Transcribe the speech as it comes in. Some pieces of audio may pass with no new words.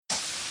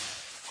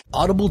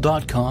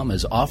Audible.com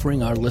is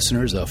offering our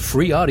listeners a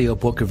free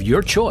audiobook of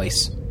your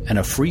choice and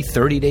a free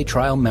 30-day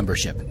trial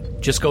membership.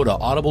 Just go to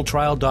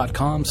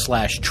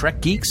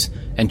audibletrial.com/trekgeeks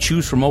and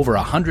choose from over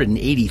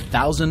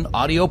 180,000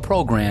 audio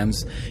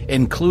programs,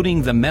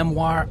 including the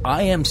memoir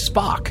I Am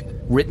Spock,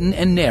 written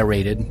and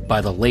narrated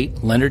by the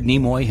late Leonard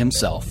Nimoy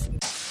himself.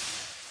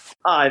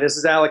 Hi, this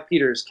is Alec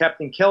Peters,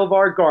 Captain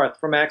Kelvar Garth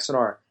from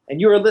Axonar, and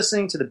you are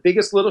listening to the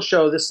biggest little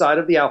show this side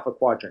of the Alpha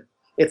Quadrant.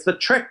 It's the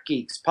Trek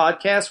Geeks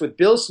podcast with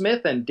Bill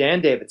Smith and Dan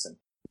Davidson.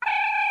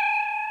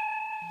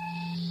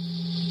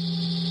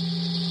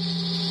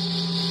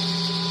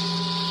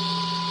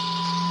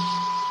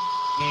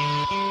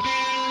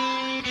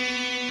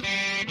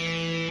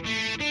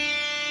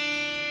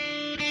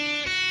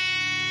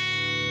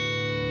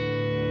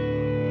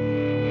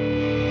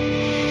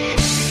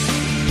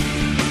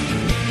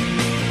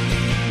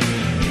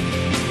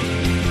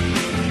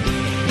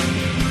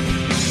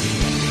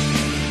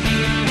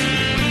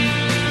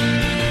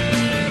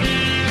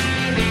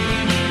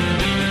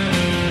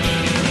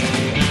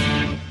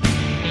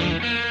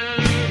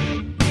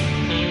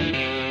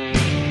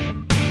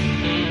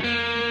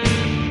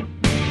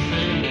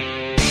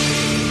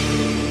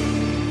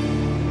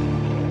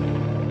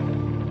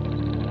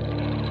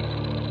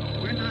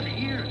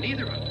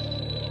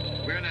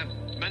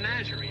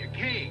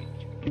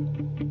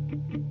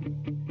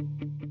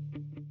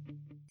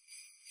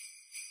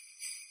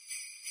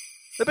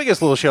 The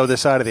biggest little show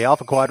this side of the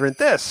Alpha Quadrant.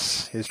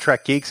 This is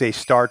Trek Geeks, a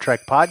Star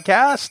Trek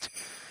podcast.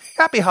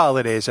 Happy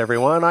holidays,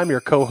 everyone. I'm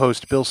your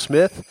co-host, Bill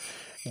Smith.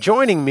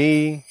 Joining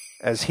me,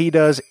 as he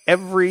does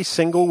every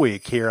single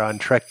week here on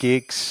Trek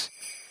Geeks,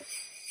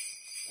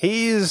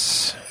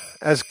 he's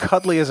as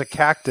cuddly as a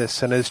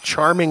cactus and as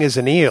charming as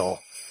an eel.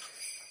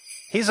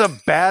 He's a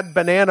bad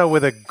banana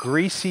with a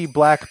greasy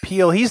black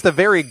peel. He's the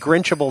very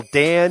Grinchable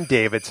Dan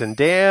Davidson.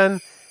 Dan,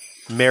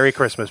 Merry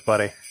Christmas,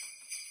 buddy.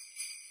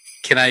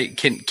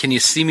 Can you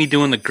see me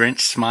doing the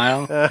Grinch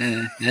smile?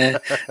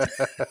 A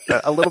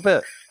little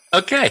bit.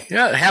 Okay.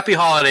 Yeah. Happy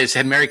holidays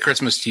and Merry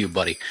Christmas to you,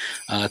 buddy.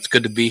 It's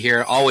good to be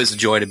here. Always a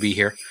joy to be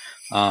here.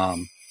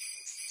 Fun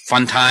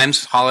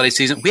times, holiday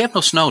season. We have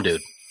no snow,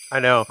 dude. I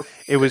know.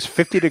 It was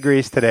 50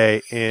 degrees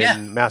today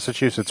in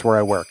Massachusetts where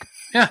I work.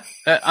 Yeah.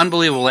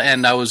 Unbelievable.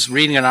 And I was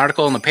reading an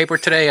article in the paper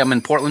today. I'm in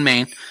Portland,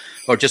 Maine,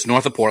 or just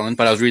north of Portland,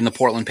 but I was reading the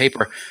Portland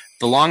paper.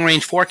 The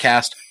long-range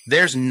forecast,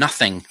 there's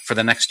nothing for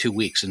the next 2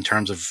 weeks in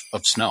terms of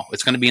snow.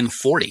 It's going to be in the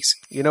 40s.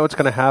 You know what's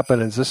going to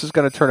happen is this is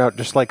going to turn out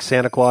just like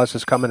Santa Claus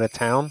is coming to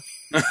town.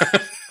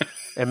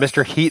 And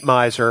Mr. Heat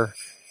Miser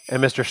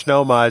and Mr.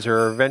 Snow Miser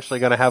are eventually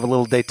going to have a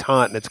little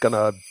detente, and it's going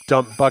to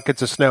dump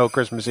buckets of snow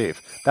Christmas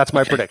Eve. That's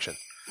my prediction.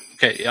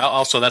 Okay.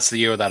 Also, that's the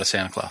year without a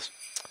Santa Claus.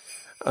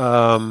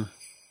 No,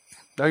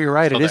 you're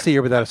right. It is the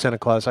year without a Santa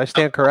Claus. I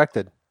stand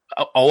corrected.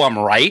 Oh, I'm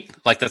right?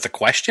 Like that's a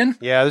question?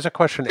 Yeah, there's a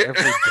question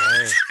every day.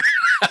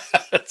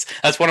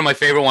 That's one of my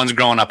favorite ones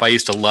growing up. I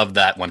used to love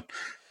that one.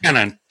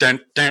 Did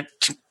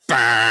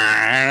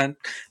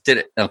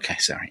it? Okay,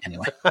 sorry.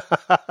 Anyway.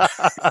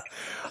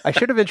 I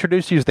should have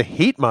introduced you as the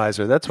Heat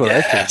Miser. That's what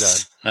I should have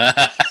done.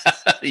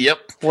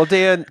 Yep. Well,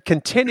 Dan,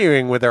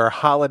 continuing with our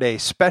holiday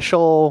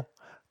special,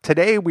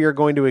 today we are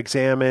going to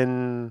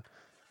examine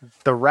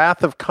The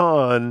Wrath of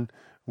Khan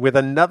with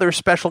another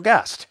special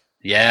guest.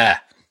 Yeah.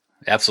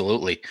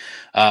 Absolutely.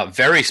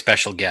 Very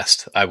special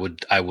guest, I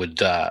would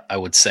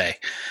say.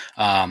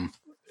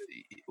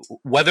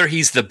 Whether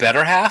he's the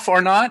better half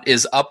or not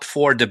is up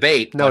for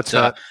debate. No, it's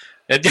not.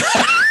 I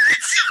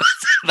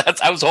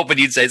was hoping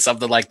you'd say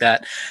something like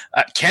that.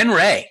 Ken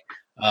Ray,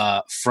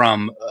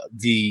 from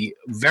the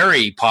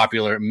very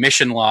popular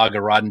Mission Log, a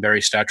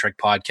Roddenberry Star Trek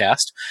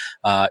podcast,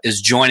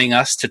 is joining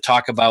us to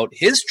talk about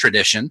his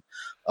tradition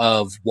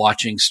of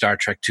watching Star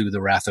Trek II, The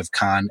Wrath of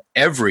Khan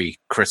every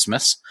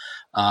Christmas.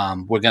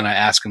 We're going to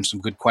ask him some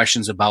good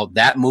questions about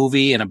that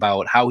movie and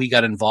about how he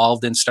got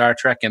involved in Star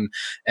Trek, and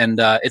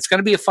it's going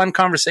to be a fun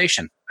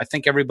conversation. I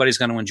think everybody's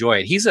going to enjoy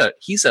it. He's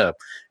a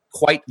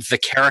quite the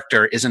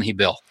character, isn't he,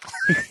 Bill?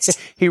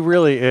 He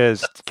really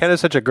is. Ken is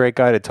such a great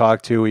guy to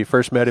talk to. We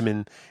first met him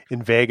in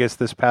Vegas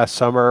this past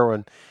summer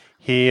when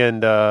he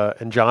and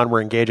John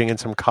were engaging in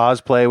some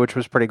cosplay, which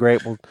was pretty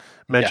great. We'll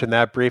mention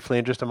that briefly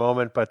in just a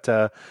moment, but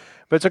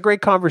it's a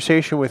great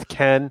conversation with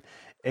Ken.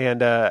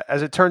 And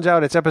as it turns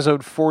out, it's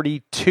episode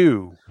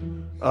 42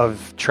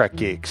 of Trek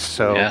Geeks.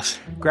 So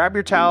grab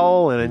your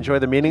towel and enjoy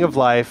the meaning of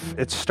life.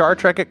 It's Star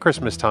Trek at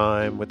Christmas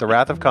time with The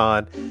Wrath of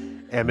Khan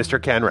and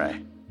Mr. Ken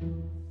Ray.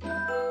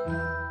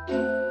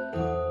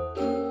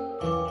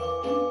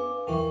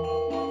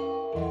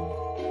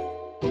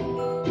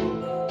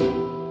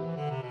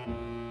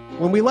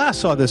 When we last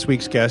saw this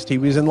week's guest, he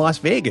was in Las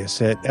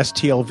Vegas at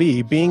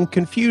STLV being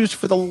confused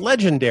for the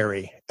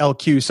legendary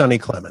LQ Sonny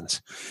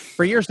Clemens.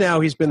 For years now,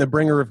 he's been the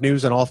bringer of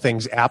news on all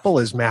things Apple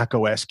as Mac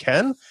OS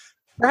Ken.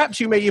 Perhaps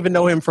you may even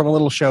know him from a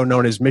little show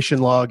known as Mission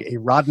Log, a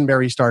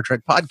Roddenberry Star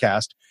Trek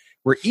podcast,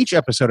 where each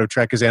episode of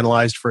Trek is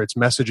analyzed for its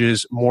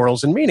messages,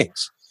 morals, and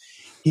meanings.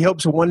 He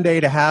hopes one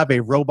day to have a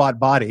robot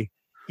body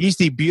He's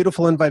the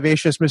beautiful and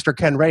vivacious Mr.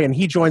 Ken Ray, and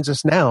he joins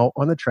us now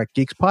on the Trek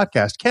Geeks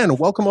podcast. Ken,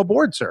 welcome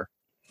aboard, sir.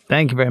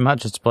 Thank you very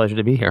much. It's a pleasure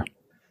to be here.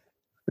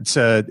 It's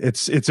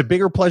a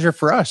bigger pleasure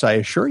for us, I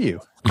assure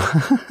you.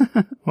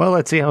 Well,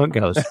 let's see how it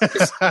goes.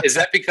 Is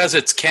that because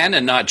it's Ken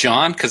and not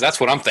John? Because that's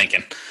what I'm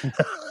thinking.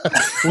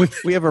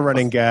 we have a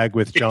running gag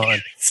with John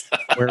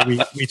where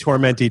we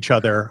torment each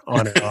other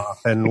on and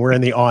off, and we're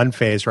in the on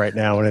phase right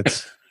now, and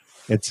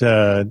it's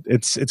going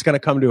to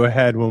come to a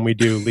head when we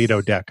do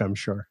Lido Deck, I'm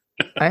sure.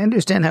 I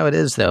understand how it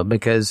is, though,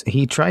 because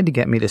he tried to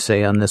get me to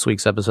say on this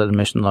week's episode of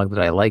Mission Log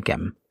that I like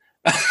him.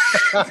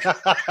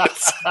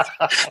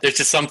 There's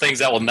just some things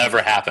that will never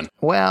happen.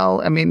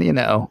 Well, I mean,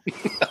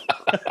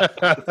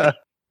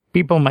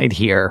 people might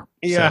hear.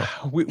 Yeah,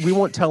 so. we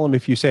won't tell him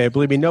if you say it.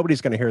 Believe me, nobody's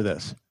going to hear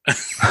this.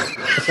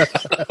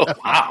 Oh,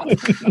 wow.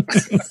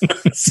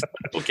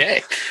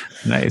 Okay.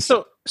 Nice.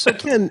 So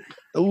Ken,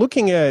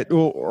 looking at,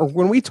 or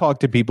when we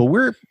talk to people,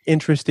 we're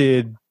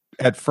interested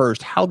at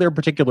first how their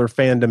particular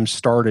fandom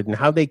started and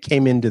how they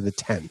came into the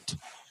tent.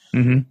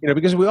 Mm-hmm.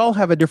 Because we all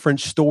have a different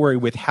story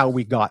with how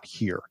we got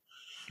here.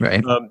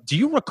 Right. Do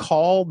you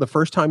recall the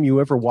first time you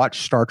ever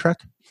watched Star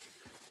Trek?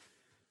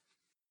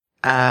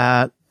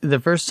 The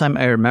first time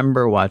I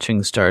remember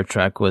watching Star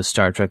Trek was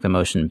Star Trek: The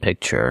Motion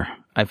Picture.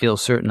 I feel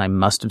certain I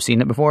must have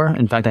seen it before.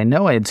 In fact, I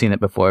know I had seen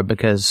it before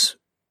because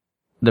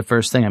the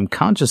first thing I'm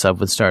conscious of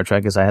with Star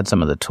Trek is I had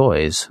some of the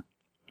toys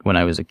when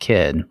I was a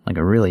kid, like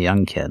a really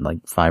young kid,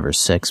 like 5 or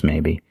 6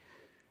 maybe,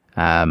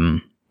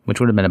 which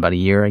would have been about a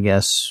year, I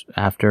guess,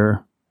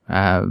 after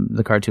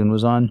the cartoon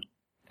was on.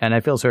 And I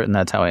feel certain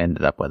that's how I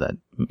ended up with it.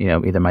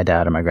 Either my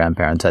dad or my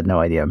grandparents had no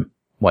idea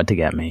what to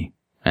get me.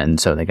 And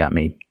so they got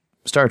me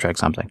Star Trek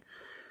something.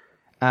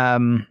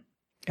 And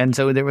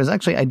so there was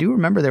actually, I do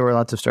remember there were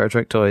lots of Star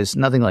Trek toys,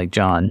 nothing like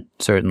John,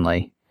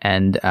 certainly.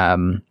 And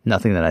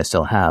nothing that I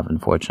still have,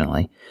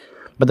 unfortunately.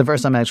 But the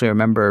first time I actually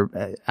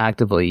remember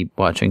actively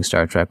watching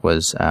Star Trek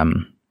was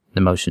the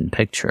motion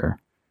picture.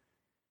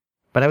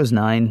 But I was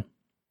 9.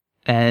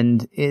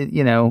 And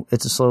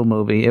it's a slow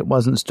movie. It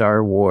wasn't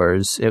Star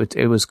Wars.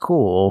 It was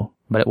cool,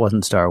 but it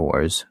wasn't Star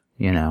Wars,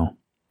 and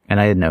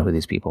I didn't know who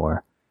these people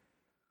were.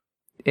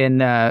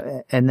 And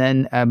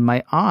then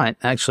my aunt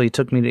actually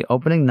took me to the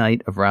opening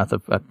night of Wrath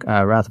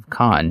of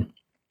Khan.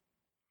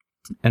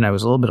 And I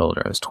was a little bit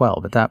older. I was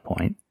 12 at that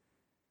point.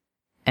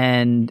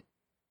 And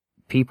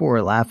people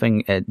were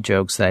laughing at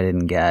jokes that I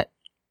didn't get.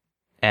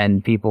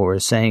 And people were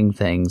saying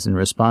things and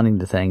responding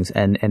to things.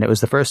 And it was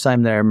the first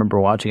time that I remember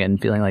watching it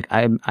and feeling like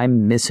I'm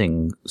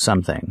missing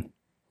something.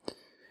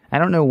 I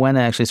don't know when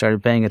I actually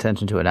started paying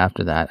attention to it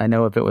after that. I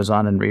know if it was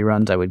on in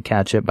reruns, I would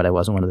catch it, but I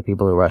wasn't one of the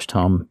people who rushed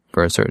home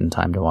for a certain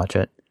time to watch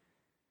it.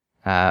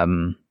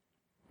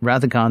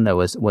 Wrath of Khan, though,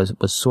 was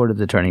sort of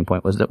the turning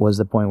point, was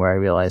the point where I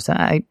realized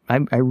I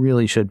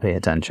really should pay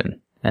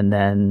attention. And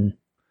then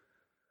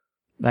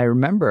I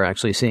remember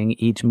actually seeing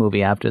each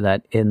movie after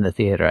that in the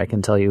theater. I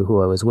can tell you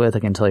who I was with.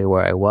 I can tell you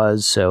where I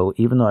was. So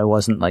even though I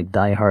wasn't like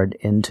diehard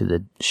into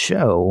the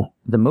show,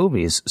 the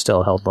movies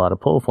still held a lot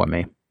of pull for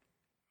me.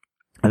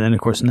 And then,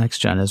 of course, Next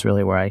Gen is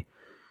really where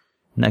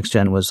Next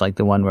Gen was like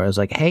the one where I was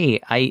like,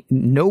 hey,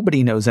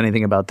 nobody knows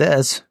anything about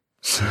this.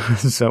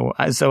 so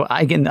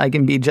I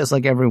can be just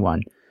like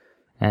everyone.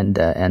 And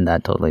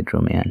that totally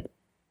drew me in.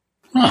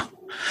 Huh.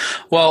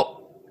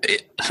 Well,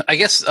 I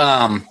guess,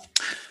 on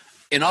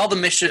all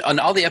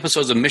the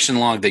episodes of Mission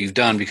Log that you've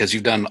done, because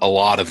you've done a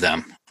lot of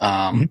them,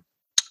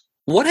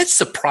 what has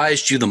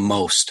surprised you the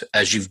most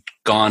as you've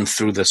gone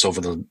through this over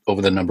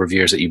the number of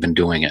years that you've been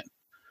doing it?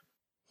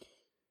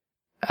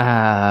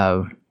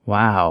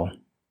 Wow,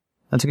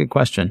 that's a good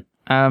question.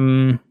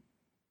 What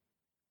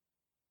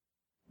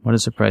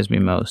has surprised me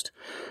most?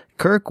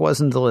 Kirk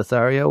wasn't the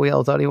Lothario we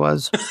all thought he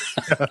was.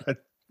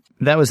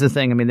 That was the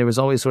thing. I mean, there was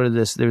always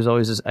this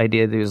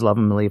idea that he was love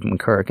him and leave him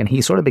Kirk, and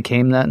he sort of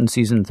became that in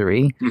season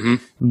 3. Mm-hmm.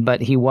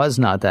 But he was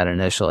not that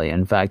initially.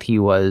 In fact, he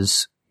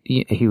was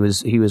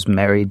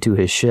married to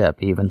his ship.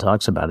 He even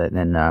talks about it,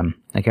 and I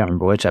can't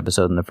remember which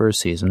episode in the first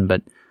season,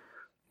 but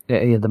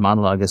the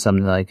monologue is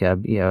something like,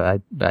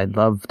 I'd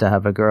love to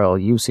have a girl.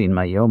 You've seen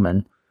my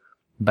yeoman,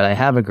 but I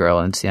have a girl,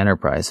 and it's the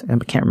Enterprise. I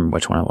can't remember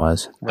which one it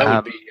was.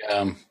 That would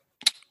be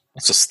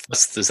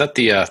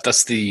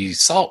that's the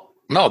Salt.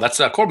 No, that's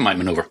a Corbomite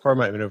maneuver.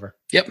 Corbomite maneuver.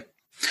 Yep.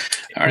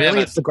 All right,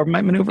 really? It's the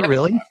Corbomite maneuver,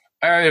 really?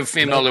 I have a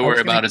female to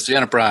worry about. It's the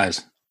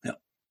Enterprise. Yep.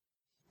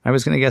 I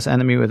was going to guess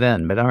Enemy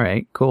Within, but all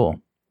right,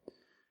 cool.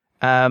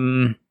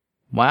 Wow.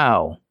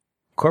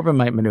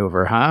 Corbomite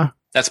maneuver, huh?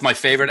 That's my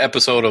favorite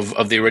episode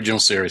of the original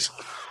series.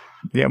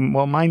 Yeah,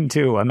 well, mine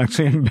too. I'm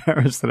actually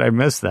embarrassed that I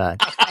missed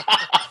that.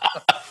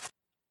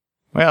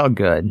 Well,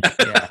 good.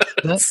 Yeah.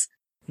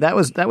 That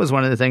was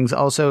one of the things.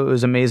 Also, it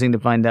was amazing to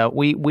find out.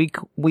 We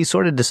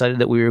sort of decided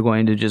that we were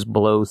going to just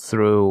blow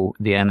through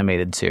the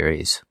animated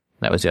series.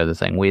 That was the other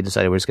thing. We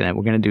decided we're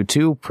going to do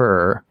 2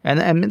 per,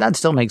 and that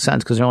still makes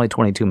sense because they're only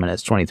 22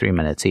 minutes, 23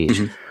 minutes each.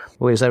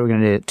 Mm-hmm. We decided we're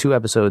going to do 2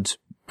 episodes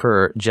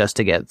per just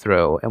to get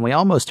through. And we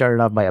almost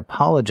started off by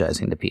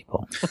apologizing to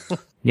people,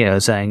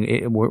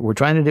 saying we're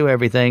trying to do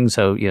everything.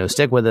 So,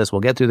 stick with us.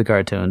 We'll get through the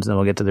cartoons and then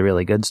we'll get to the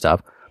really good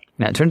stuff.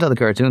 Now, it turns out the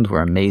cartoons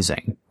were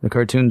amazing. The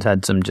cartoons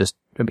had some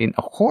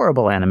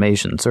horrible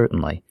animation,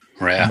 certainly,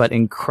 but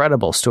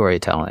incredible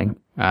storytelling.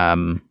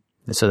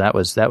 So that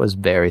was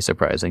very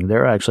surprising.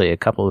 There are actually a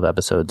couple of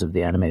episodes of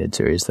the animated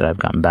series that I've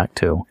gotten back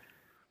to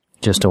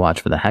just to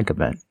watch for the heck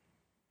of it.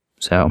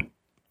 So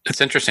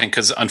it's interesting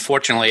because,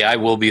 unfortunately, I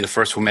will be the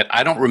first to admit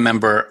I don't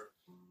remember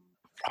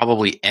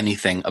probably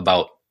anything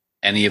about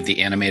any of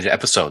the animated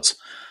episodes.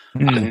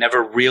 I've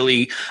never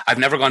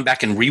gone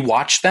back and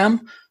rewatched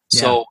them.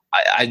 So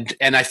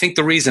I think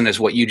the reason is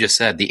what you just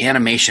said. The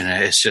animation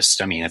is just,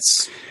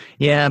 it's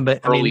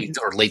early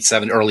or late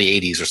 70s, early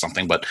 80s or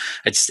something, but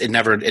it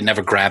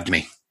never grabbed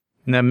me.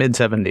 No, mid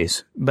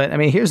 70s. But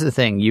here's the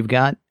thing: you've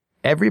got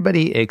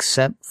everybody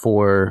except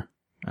for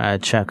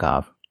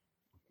Chekhov.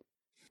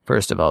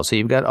 First of all, so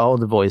you've got all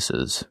the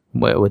voices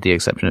with the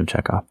exception of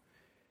Chekhov,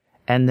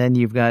 and then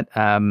you've got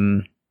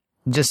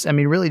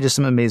really just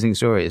some amazing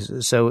stories.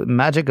 So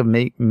Magic of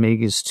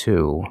Magus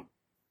 2.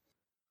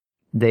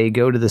 They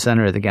go to the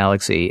center of the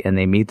galaxy and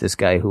they meet this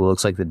guy who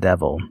looks like the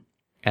devil.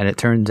 And it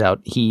turns out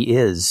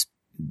he's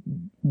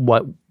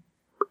where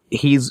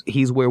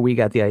we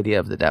got the idea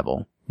of the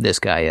devil. This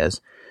guy is.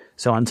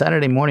 So on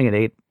Saturday morning at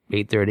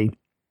 8:30,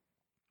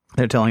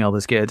 they're telling all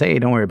these kids, hey,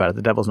 don't worry about it.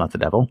 The devil's not the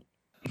devil.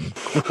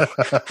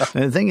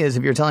 And the thing is,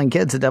 if you're telling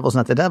kids the devil's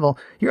not the devil,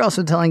 you're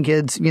also telling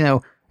kids,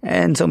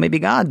 and so maybe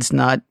God's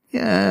not,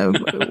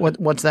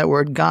 what's that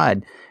word?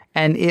 God.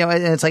 And,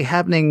 it's like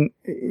happening,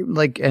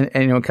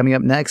 coming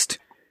up next,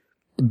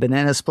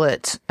 banana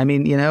splits.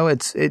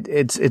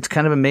 It's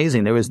kind of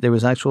amazing. There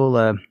was actual,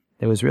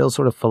 there was real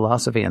sort of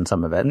philosophy in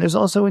some of it. And there's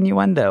also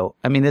innuendo.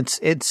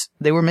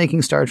 They were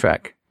making Star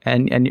Trek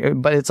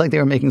but it's like they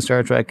were making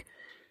Star Trek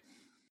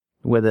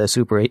with a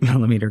super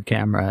 8mm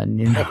camera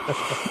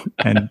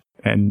and,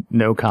 and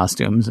no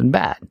costumes and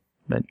bad,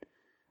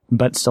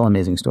 but still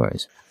amazing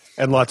stories.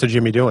 And lots of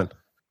Jimmy Doohan.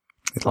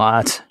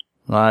 Lots.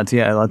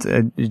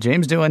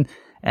 James Doohan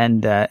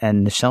and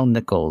Nichelle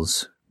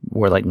Nichols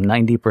were like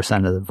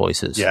 90% of the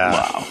voices. Yeah.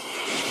 Wow.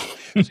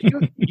 So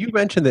you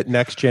mentioned that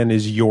Next Gen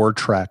is your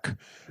Trek.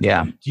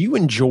 Yeah. Do you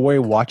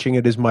enjoy watching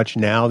it as much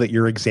now that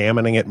you're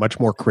examining it much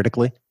more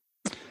critically?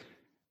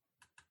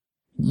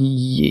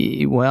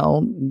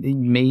 Well,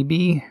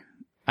 maybe.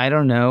 I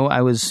don't know.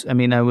 I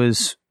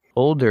was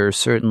older,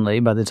 certainly,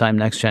 by the time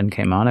Next Gen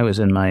came on. I was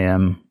in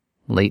my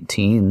late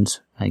teens,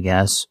 I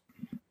guess.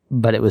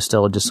 But it was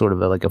still just sort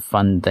of a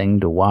fun thing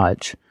to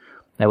watch.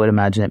 I would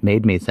imagine it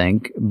made me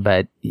think.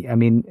 But,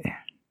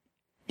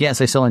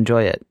 yes, I still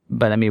enjoy it.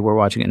 But, we're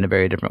watching it in a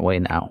very different way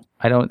now.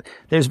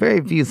 There's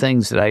very few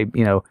things that I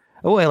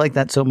like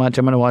that so much,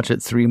 I'm going to watch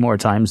it 3 more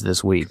times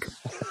this week.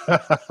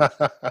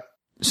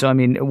 So,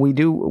 we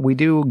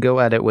do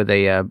go at it with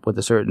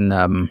a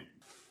certain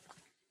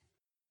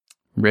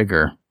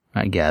rigor,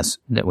 I guess,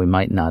 that we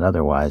might not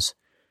otherwise.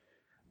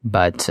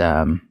 But,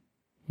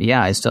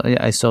 yeah, I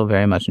still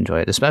very much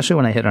enjoy it, especially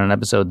when I hit on an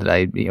episode that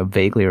I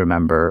vaguely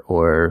remember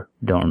or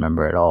don't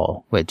remember at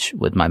all, which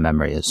with my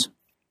memory is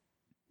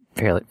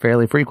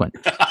fairly frequent.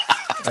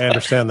 I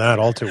understand that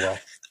all too well.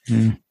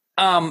 Mm.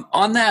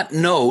 On that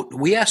note,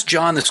 we asked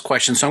John this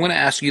question, so I'm going to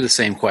ask you the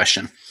same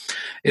question.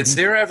 Is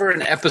there ever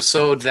an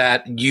episode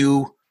that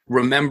you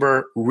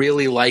remember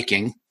really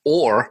liking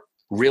or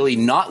really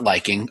not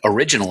liking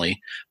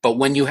originally, but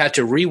when you had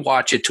to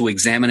rewatch it to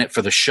examine it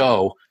for the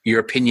show, your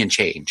opinion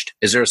changed?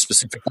 Is there a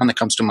specific one that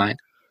comes to mind?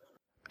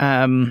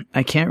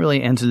 I can't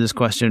really answer this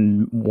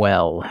question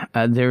well.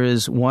 There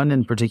is one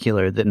in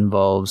particular that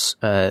involves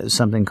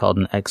something called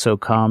an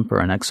exocomp or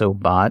an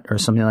exobot or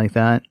something like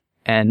that.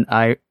 And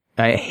I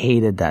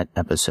hated that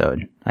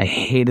episode.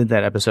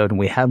 And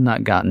we have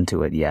not gotten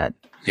to it yet.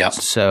 Yep.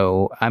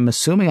 So I'm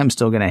assuming I'm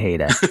still going to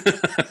hate it.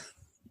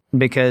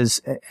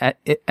 Because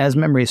as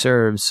memory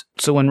serves,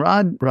 so when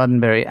Rod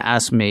Roddenberry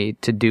asked me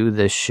to do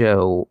this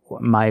show,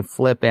 my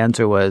flip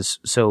answer was,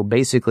 so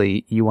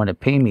basically you want to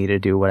pay me to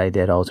do what I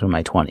did all through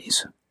my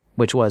 20s,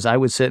 which was I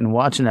would sit and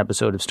watch an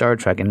episode of Star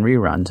Trek in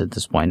reruns at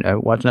this point. I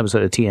watch an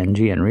episode of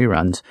TNG in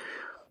reruns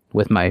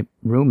with my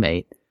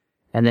roommate,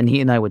 and then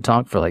he and I would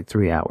talk for like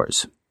 3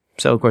 hours.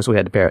 So, of course, we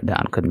had to pare it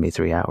down. Couldn't be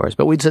 3 hours.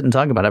 But we'd sit and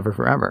talk about it for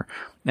forever.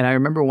 And I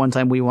remember one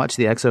time we watched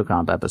the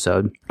Exocomp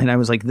episode, and I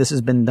was like, this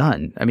has been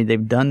done.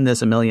 They've done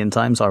this 1,000,000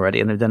 times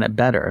already, and they've done it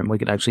better. And we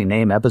could actually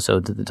name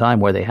episodes at the time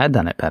where they had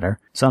done it better.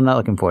 So I'm not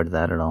looking forward to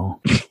that at all.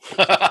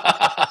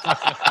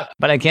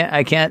 But I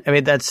can't.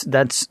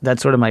 That's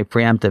sort of my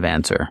preemptive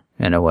answer,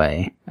 in a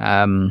way.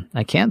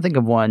 I can't think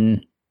of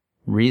one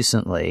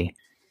recently.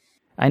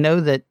 I know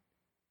that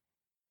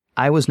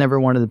I was never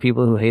one of the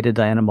people who hated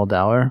Diana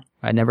Muldaur.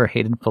 I never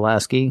hated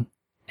Pulaski,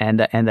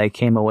 and I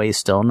came away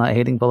still not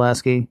hating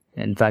Pulaski.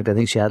 In fact, I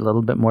think she had a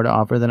little bit more to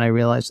offer than I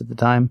realized at the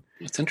time.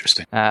 That's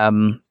interesting.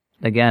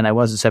 Again, I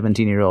was a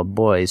 17-year-old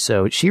boy,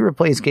 so she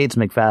replaced Gates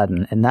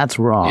McFadden, and that's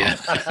wrong. Yeah.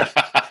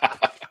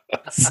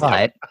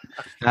 But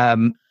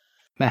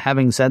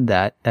having said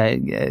that,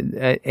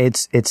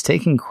 it's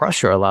taking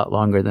Crusher a lot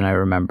longer than I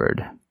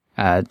remembered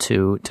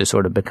to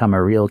sort of become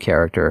a real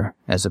character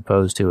as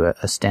opposed to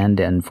a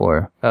stand-in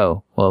for,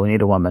 oh, well, we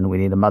need a woman, we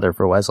need a mother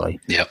for Wesley.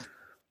 Yep.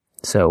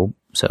 So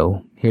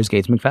here's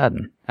Gates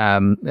McFadden.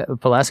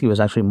 Pulaski was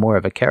actually more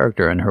of a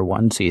character in her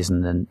one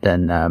season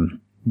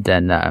than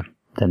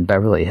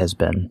Beverly has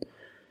been,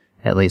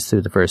 at least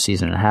through the first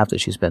season and a half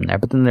that she's been there.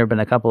 But then there have been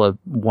a couple of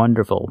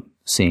wonderful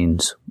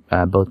scenes,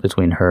 both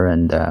between her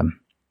and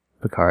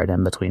Picard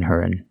and between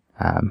her and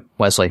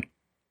Wesley,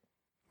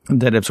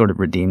 that have sort of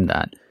redeemed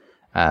that.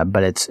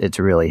 But it's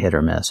really hit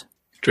or miss.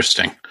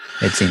 Interesting.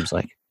 It seems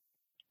like.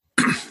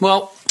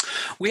 Well,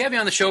 we have you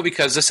on the show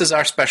because this is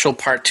our special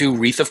Part 2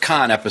 Wreath of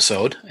Khan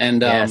episode.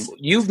 And Yes.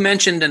 You've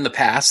mentioned in the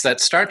past that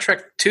Star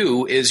Trek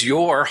II is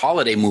your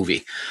holiday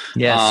movie.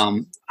 Yes.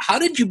 How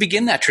did you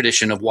begin that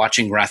tradition of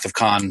watching Wrath of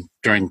Khan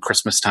during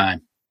Christmas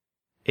time?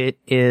 It's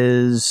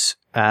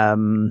a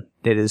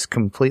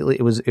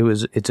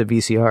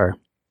VCR.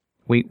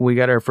 We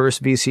got our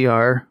first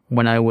VCR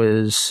when I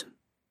was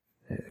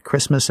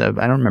Christmas of,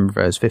 I don't remember if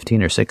I was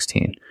 15 or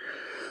 16.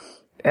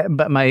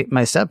 But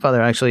my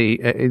stepfather actually,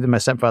 either my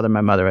stepfather or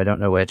my mother, I don't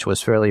know which,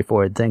 was fairly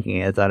forward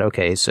thinking. I thought,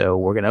 okay, so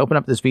we're going to open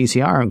up this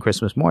VCR on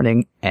Christmas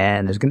morning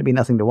and there's going to be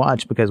nothing to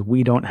watch because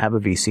we don't have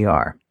a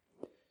VCR.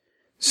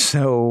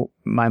 So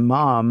my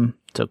mom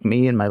took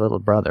me and my little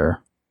brother.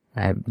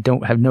 I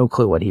don't have no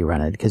clue what he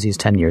rented because he's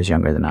 10 years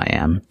younger than I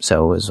am.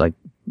 So it was like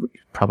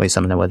probably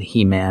something with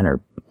He-Man or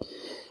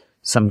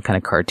some kind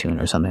of cartoon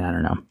or something. I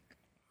don't know.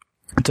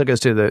 It took us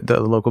to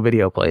the local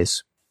video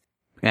place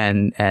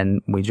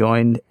and we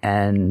joined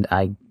and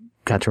I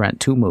got to rent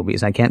 2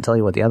 movies. I can't tell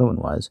you what the other one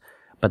was,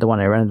 but the one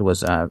I rented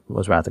was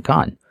Wrath of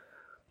Khan.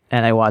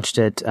 And I watched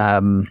it,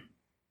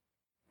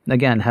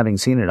 again, having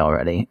seen it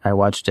already. I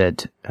watched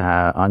it,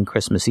 on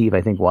Christmas Eve,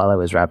 I think, while I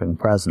was wrapping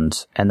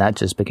presents, and that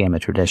just became a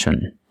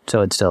tradition.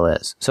 So it still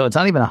is. So it's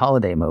not even a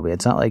holiday movie.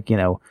 It's not like,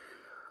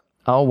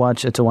 I'll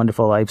watch It's a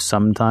Wonderful Life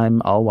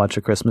sometime. I'll watch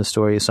A Christmas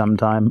Story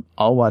sometime.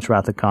 I'll watch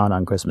Wrath of Khan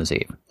on Christmas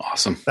Eve.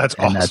 Awesome. That's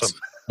And awesome.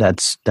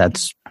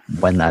 that's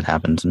when that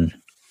happens, and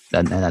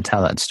that's how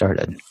that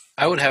started.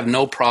 I would have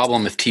no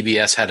problem if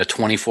TBS had a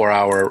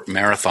 24-hour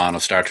marathon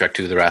of Star Trek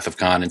II: The Wrath of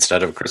Khan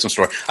instead of a Christmas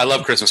Story. I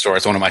love Christmas Story.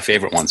 It's one of my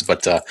favorite ones.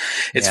 But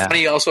it's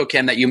funny also,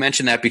 Ken, that you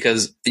mentioned that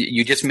because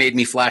you just made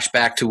me flash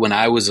back to when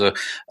I was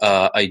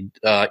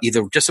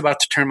either just about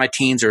to turn my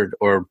teens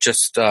or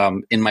just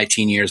in my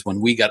teen years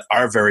when we got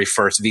our very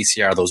first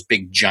VCR, those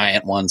big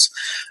giant ones.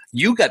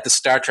 You got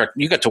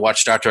you got to watch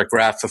Star Trek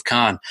Wrath of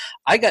Khan.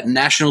 I got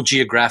National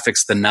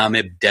Geographic's The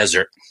Namib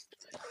Desert.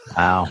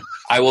 Wow.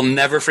 I will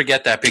never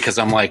forget that because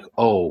I'm like,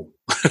 oh,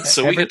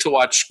 so we get to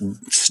watch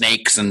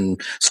snakes and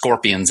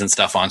scorpions and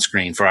stuff on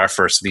screen for our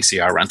first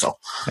VCR rental.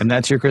 And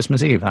that's your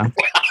Christmas Eve, huh?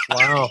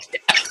 Wow.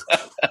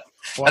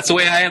 That's the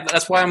way I am.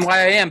 That's why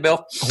I am,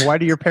 Bill. Why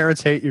do your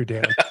parents hate you,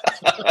 Dan?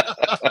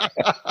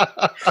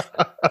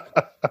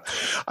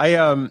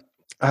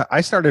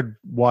 I started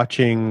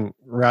watching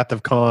Wrath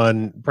of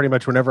Khan pretty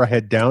much whenever I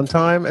had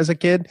downtime as a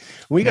kid.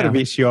 We got a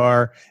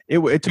VCR.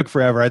 It took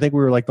forever. I think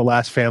we were like the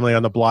last family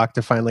on the block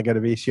to finally get a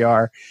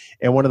VCR.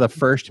 And one of the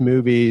first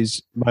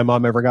movies my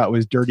mom ever got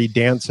was Dirty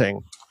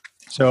Dancing.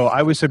 So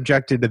I was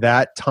subjected to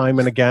that time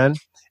and again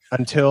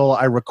until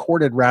I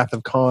recorded Wrath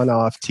of Khan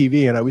off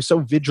TV. And I was so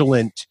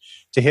vigilant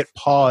to hit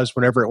pause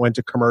whenever it went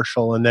to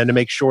commercial and then to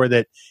make sure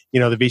that, the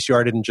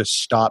VCR didn't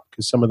just stop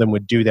because some of them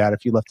would do that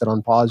if you left it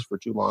on pause for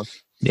too long.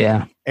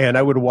 Yeah. And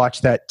I would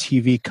watch that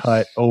TV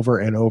cut over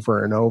and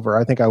over and over.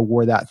 I think I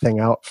wore that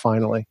thing out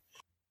finally.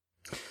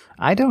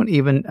 I don't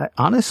even,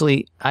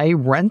 honestly, I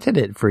rented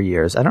it for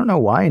years. I don't know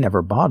why I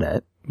never bought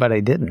it, but I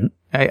didn't.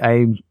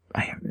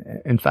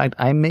 In fact,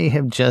 I may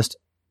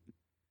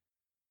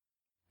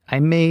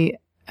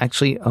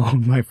actually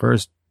own my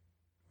first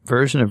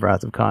version of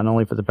Wrath of Khan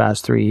only for the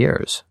past 3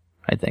 years.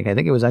 I think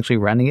it was actually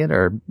renting it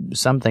or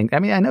something. I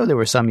mean, I know there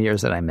were some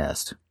years that I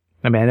missed.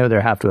 I mean, I know there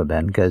have to have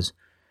been because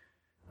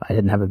I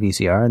didn't have a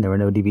VCR and there were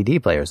no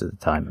DVD players at the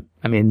time.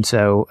 I mean,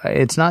 so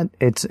it's not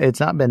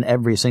been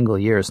every single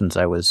year since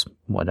I was,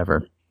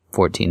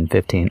 14,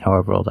 15,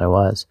 however old I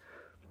was.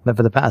 But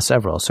for the past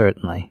several,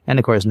 certainly. And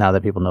of course, now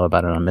that people know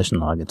about it on Mission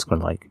Log, it's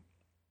kind of like,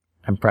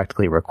 I'm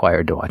practically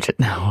required to watch it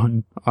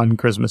now on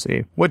Christmas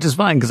Eve, which is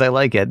fine because I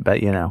like it,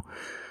 but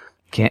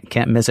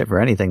can't miss it for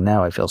anything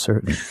now, I feel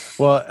certain.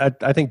 Well,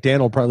 I think Dan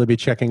will probably be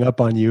checking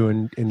up on you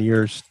in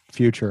years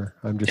future.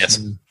 I'm just Yes.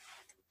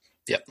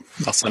 Yep.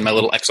 I'll send my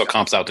little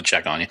exocomps out to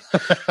check on you.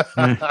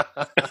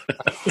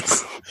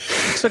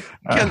 So,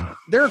 Ken,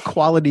 there are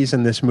qualities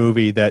in this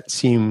movie that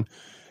seem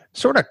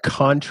sort of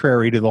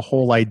contrary to the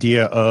whole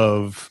idea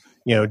of,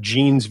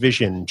 Gene's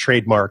vision,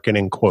 trademark, and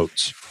in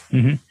quotes.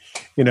 Mm-hmm.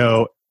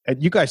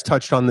 You guys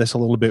touched on this a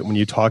little bit when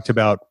you talked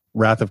about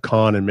Wrath of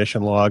Khan and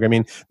Mission Log. I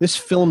mean, this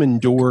film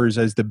endures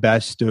as the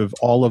best of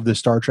all of the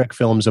Star Trek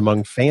films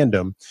among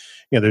fandom.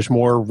 There's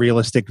more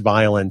realistic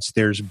violence.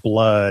 There's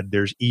blood.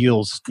 There's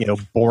eels,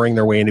 boring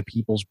their way into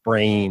people's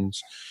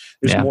brains.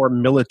 There's more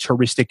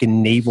militaristic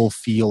and naval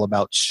feel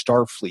about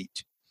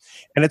Starfleet.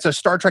 And it's a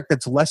Star Trek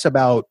that's less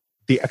about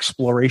the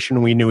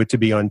exploration we knew it to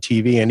be on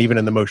TV and even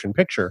in the motion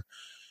picture.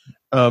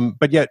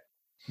 But yet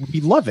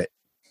we love it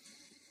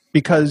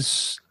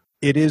because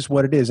it is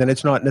what it is. And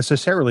it's not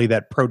necessarily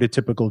that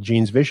prototypical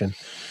Gene's vision.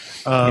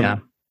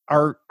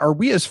 Are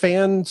we as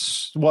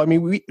fans? Well, I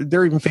mean,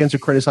 there are even fans who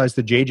criticize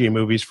the JJ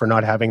movies for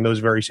not having those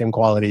very same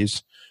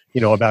qualities,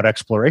 about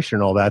exploration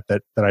and all that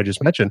I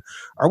just mentioned.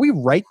 Are we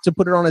right to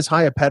put it on as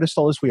high a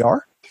pedestal as we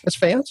are as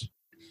fans?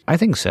 I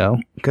think so,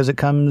 because it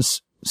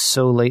comes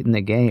so late in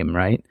the game,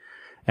 right?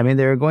 I mean,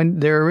 there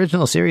are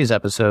original series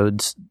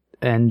episodes,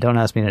 and don't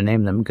ask me to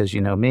name them because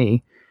you know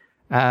me.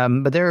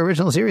 But there are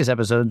original series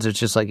episodes. It's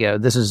just like,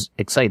 this is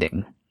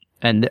exciting.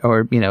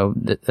 Or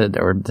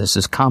this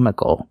is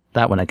comical.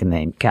 That one I can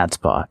name, Cat's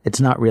Paw. It's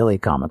not really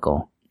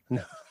comical.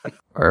 No.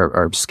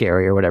 or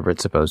scary or whatever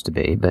it's supposed to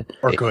be, but.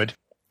 Or good.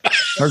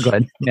 Or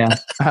good, yeah.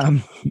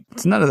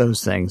 It's none of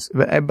those things.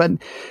 But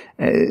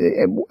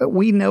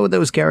we know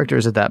those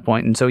characters at that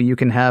point, and so you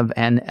can have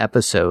an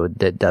episode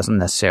that doesn't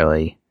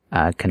necessarily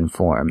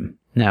conform.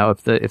 Now,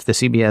 if the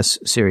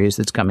CBS series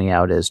that's coming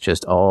out is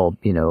just all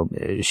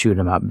shoot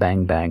 'em up,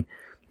 bang bang,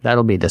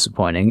 that'll be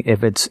disappointing.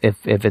 If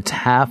it's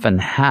half and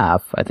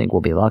half, I think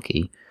we'll be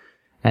lucky.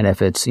 And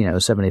if it's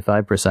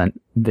 75%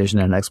 vision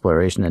and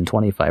exploration and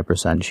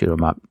 25% shoot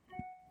 'em up,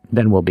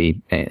 then we'll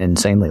be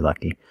insanely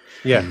lucky.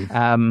 Yeah.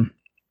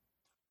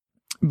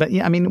 But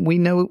yeah, I mean, we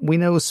know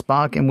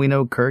Spock and we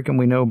know Kirk and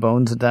we know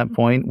Bones at that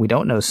point. We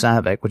don't know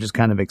Saavik, which is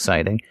kind of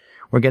exciting.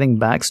 We're getting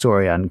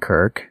backstory on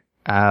Kirk.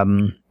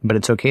 But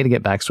it's okay to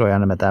get backstory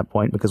on him at that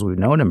point because we've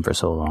known him for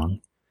so long.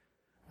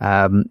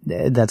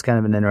 That's kind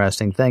of an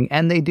interesting thing.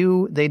 And they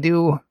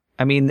do,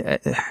 I mean,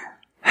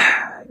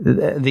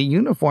 the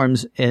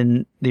uniforms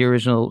in the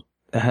original,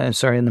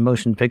 in the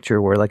motion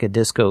picture were like a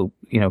disco,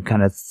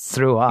 kind of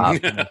threw off.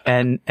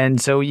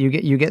 and so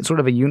you get sort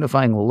of a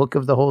unifying look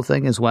of the whole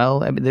thing as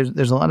well. I mean,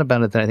 there's a lot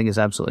about it that I think is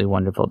absolutely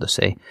wonderful to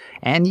see.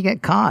 And you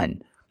get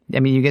Khan.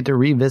 I mean, you get to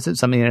revisit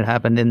something that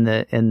happened in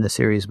the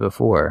series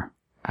before.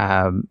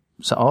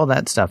 So all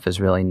that stuff is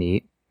really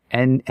neat.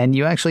 And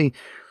you actually,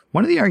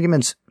 one of the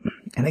arguments,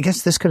 and I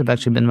guess this could have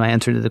actually been my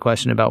answer to the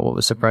question about what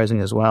was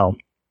surprising as well.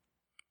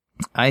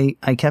 I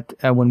kept,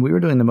 when we were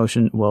doing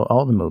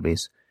all the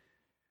movies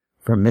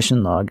for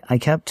Mission Log, I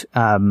kept,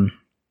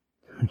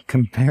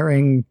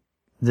 comparing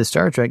the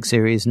Star Trek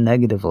series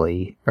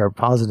negatively, or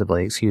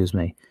positively, excuse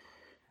me.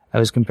 I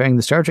was comparing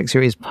the Star Trek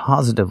series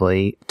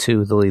positively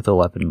to the Lethal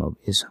Weapon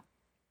movies.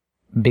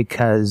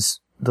 Because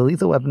the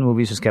Lethal Weapon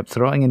movies just kept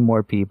throwing in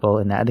more people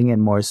and adding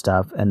in more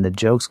stuff, and the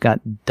jokes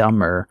got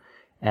dumber,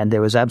 and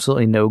there was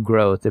absolutely no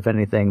growth. If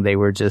anything, they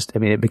were just,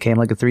 it became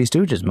like a Three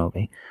Stooges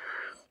movie.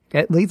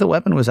 Lethal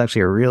Weapon was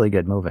actually a really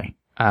good movie.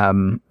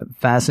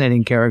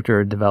 Fascinating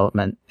character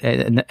development,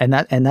 and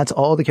that's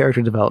all the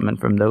character development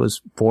from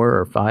those 4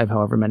 or 5,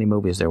 however many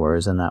movies there were,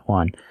 is in that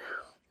one.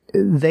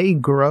 They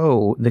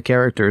grow the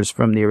characters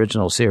from the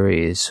original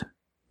series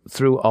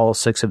through all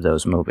 6 of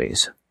those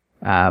movies.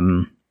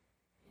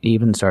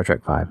 Even Star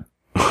Trek 5.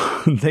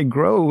 They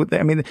grow.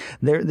 I mean,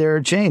 there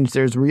are change.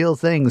 There's real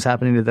things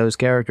happening to those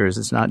characters.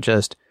 It's not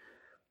just,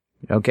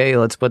 okay,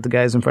 let's put the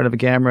guys in front of a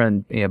camera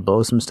and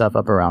blow some stuff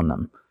up around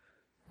them.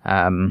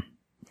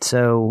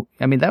 So,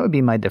 I mean, that would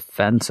be my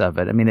defense of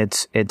it. I mean,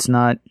 it's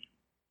not,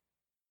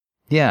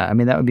 yeah, I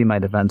mean, that would be my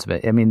defense of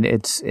it. I mean,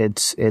 it's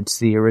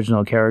the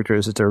original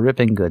characters. It's a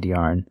ripping good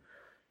yarn.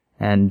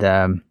 And,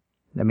 I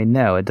mean,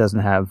 no, it doesn't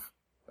have,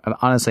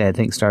 honestly, I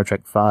think Star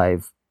Trek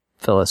 5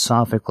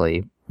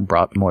 philosophically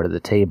brought more to the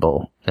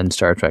table than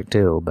Star Trek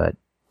 2, but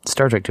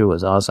Star Trek 2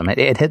 was awesome.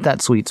 It hit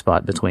that sweet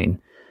spot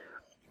between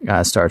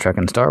Star Trek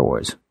and Star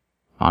Wars,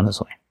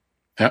 honestly.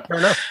 Yeah. Fair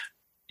enough.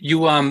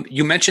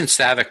 You mentioned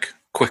Saavik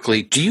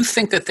quickly. Do you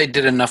think that they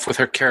did enough with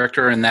her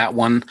character in that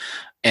one,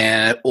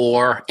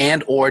 or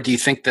do you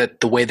think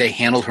that the way they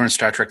handled her in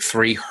Star Trek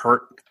 3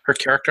 hurt her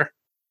character?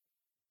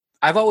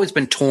 I've always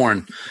been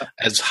torn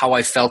as how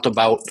I felt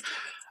about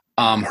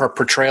her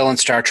portrayal in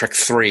Star Trek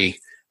 3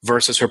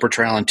 versus her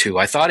portrayal in 2.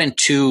 I thought in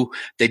 2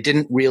 they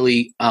didn't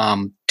really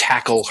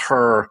tackle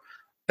her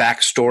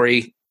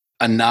backstory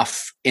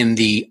enough in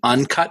the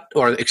uncut,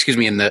 or excuse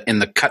me, in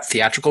the cut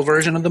theatrical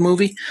version of the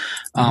movie.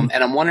 And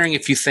I'm wondering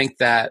if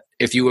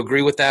you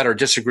agree with that or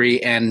disagree,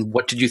 and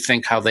what did you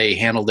think how they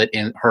handled it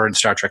in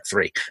Star Trek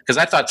 3? Because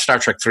I thought Star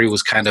Trek 3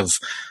 was kind of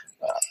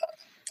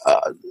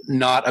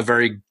not a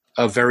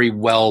very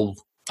well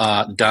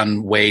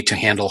done way to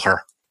handle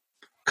her,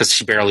 because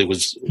she barely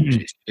was.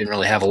 She didn't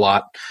really have a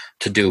lot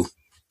to do.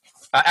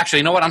 Actually,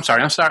 you know what? I'm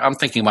sorry. I'm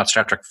thinking about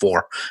Star Trek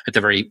 4 at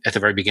the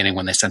very beginning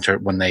when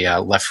they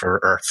left for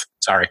Earth.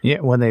 Sorry. Yeah,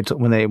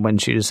 when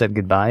she just said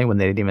goodbye, when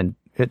they didn't even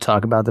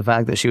talk about the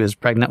fact that she was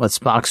pregnant with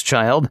Spock's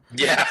child.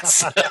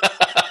 Yes.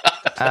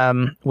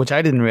 Which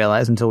I didn't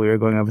realize until we were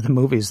going over the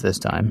movies this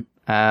time.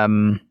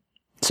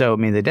 So I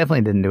mean, they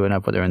definitely didn't do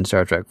enough with her in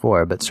Star Trek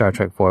 4, but Star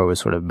Trek 4 was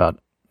sort of about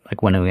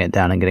like winnowing it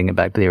down and getting it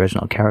back to the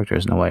original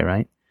characters in a way,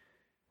 right?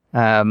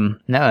 No,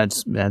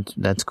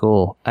 that's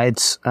cool.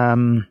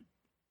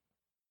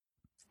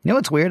 You know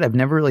what's weird? I've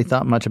never really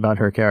thought much about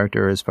her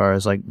character as far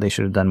as like they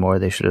should have done more,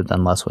 they should have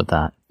done less with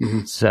that.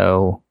 Mm-hmm.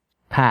 So,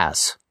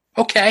 pass.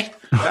 Okay.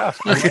 Yeah.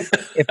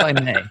 If I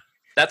may.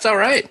 That's all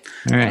right.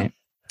 All right.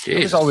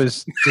 It was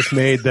always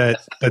dismayed that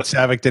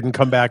Saavik didn't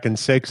come back in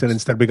 6 and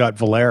instead we got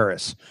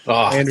Valeris. Oh,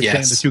 I understand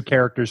yes. the two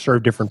characters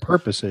serve different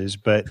purposes,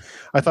 but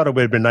I thought it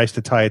would have been nice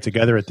to tie it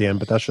together at the end,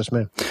 but that's just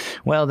me.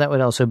 Well, that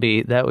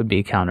would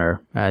be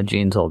counter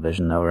Jean's whole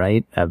vision, though,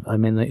 right? I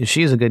mean,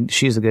 she's a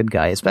good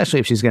guy, especially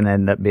if she's going to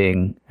end up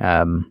being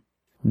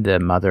the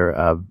mother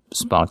of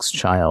Spock's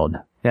child.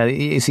 Yeah,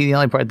 you see, the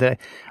only part that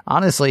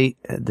honestly,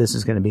 this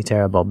is going to be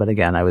terrible. But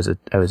again, I was a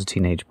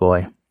teenage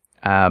boy.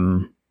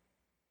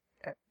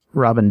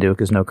 Robin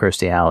Duke is no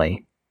Kirstie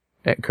Alley.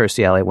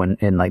 Kirstie Alley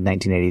went in like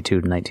 1982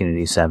 to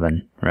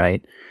 1987,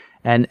 right?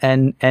 And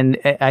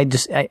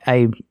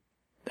I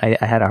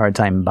had a hard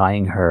time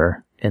buying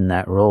her in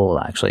that role,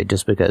 actually,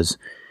 just because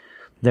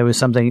there was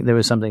something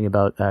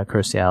about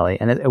Kirstie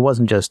Alley, and it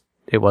wasn't just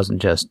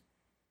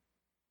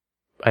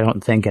I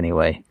don't think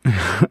anyway.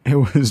 It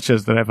was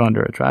just that I found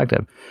her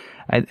attractive.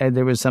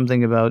 There was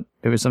something about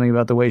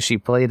the way she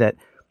played it.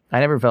 I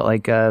never felt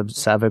like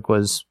Saavik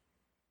was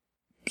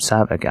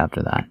Saavik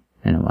after that,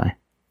 in a way.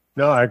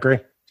 No, I agree.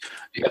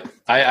 Yep.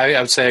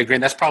 I would say I agree.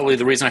 And that's probably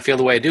the reason I feel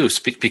the way I do,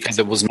 because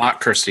it was not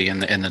Kirstie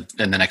in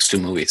the next two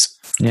movies.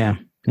 Yeah,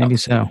 maybe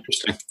so.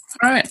 Interesting.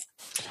 All right.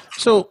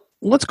 So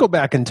let's go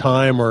back in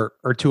time or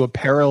to a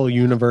parallel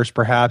universe,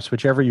 perhaps,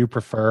 whichever you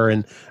prefer,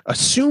 and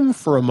assume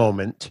for a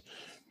moment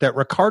that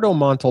Ricardo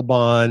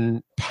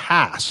Montalban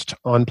passed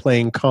on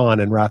playing Khan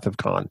in Wrath of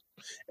Khan.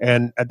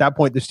 And at that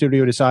point, the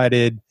studio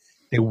decided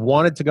they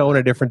wanted to go in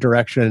a different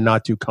direction and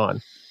not do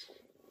Khan.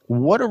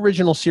 What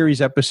original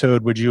series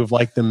episode would you have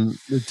liked them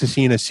to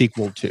see in a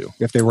sequel to,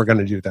 if they were going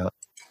to do that?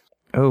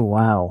 Oh,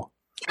 wow.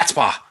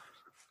 Catspaw.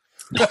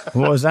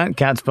 What was that?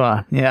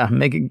 Catspaw. Yeah,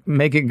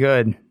 make it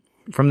good.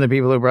 From the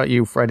people who brought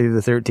you Friday the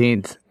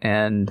 13th.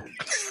 And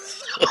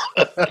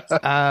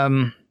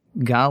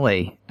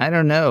golly, I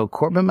don't know.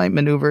 Corbomite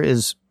Maneuver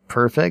is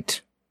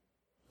perfect.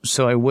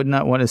 So I would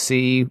not want to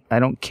see, I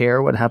don't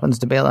care what happens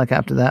to Balak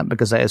after that,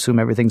 because I assume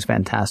everything's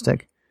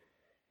fantastic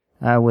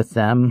with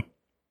them.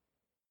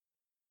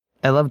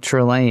 I love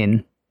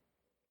Trelane.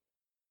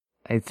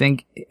 I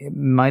think it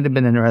might have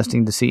been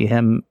interesting to see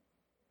him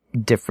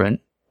different,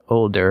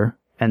 older,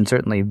 and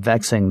certainly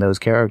vexing those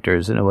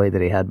characters in a way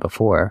that he had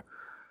before.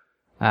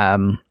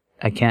 I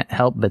can't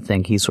help but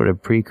think he's sort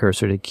of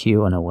precursor to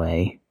Q in a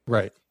way.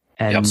 Right.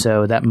 And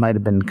so that might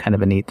have been kind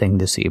of a neat thing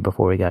to see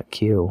before we got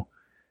Q.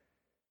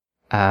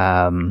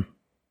 Golly,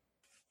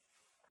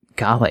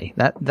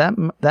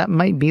 that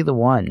might be the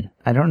one.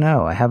 I don't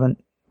know. I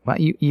haven't. Well,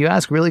 you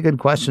ask really good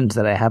questions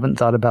that I haven't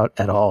thought about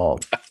at all.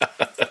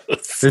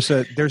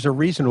 There's a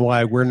reason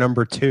why we're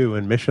number 2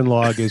 and Mission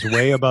Log is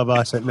way above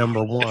us at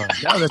number 1.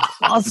 No, that's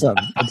awesome.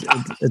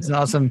 It's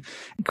awesome.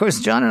 Of course,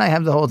 John and I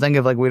have the whole thing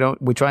of like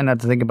we try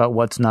not to think about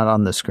what's not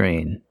on the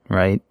screen,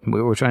 right?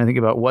 We're trying to think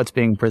about what's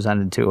being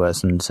presented to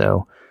us, and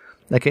so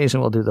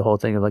occasionally we'll do the whole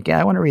thing of like,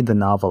 yeah, I want to read the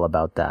novel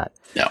about that.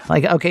 Yeah.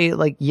 Like, okay,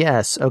 like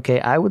yes,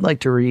 okay, I would like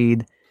to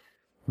read.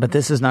 But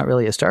this is not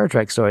really a Star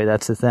Trek story.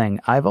 That's the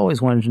thing. I've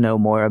always wanted to know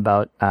more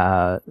about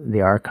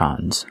the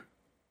Archons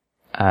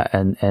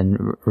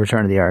and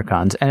Return of the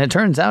Archons. And it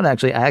turns out,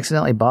 actually, I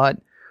accidentally bought.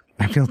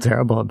 I feel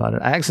terrible about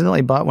it. I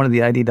accidentally bought one of the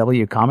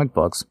IDW comic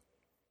books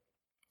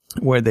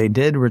where they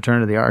did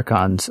Return of the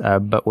Archons,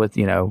 but with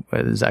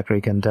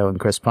Zachary Quinto and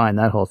Chris Pine,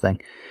 that whole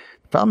thing.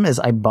 The problem is,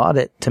 I bought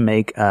it to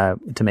make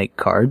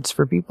cards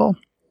for people.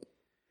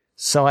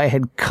 So I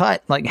had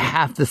cut like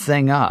half the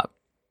thing up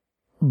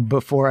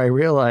before I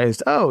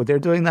realized, oh, they're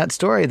doing that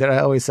story that I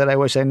always said I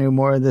wish I knew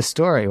more of this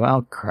story.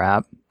 Well,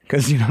 crap.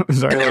 Because, it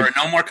was already... There are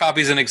no more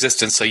copies in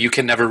existence, so you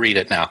can never read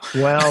it now.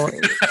 Well,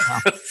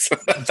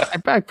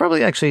 I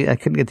probably actually, I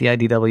couldn't get the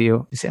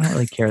IDW. See, I don't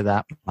really care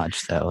that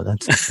much, though.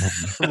 That's the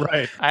thing.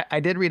 Right. I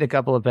did read a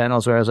couple of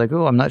panels where I was like,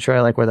 oh, I'm not sure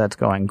I like where that's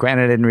going.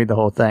 Granted, I didn't read the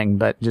whole thing,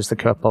 but just a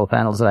couple of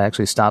panels that I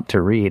actually stopped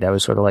to read, I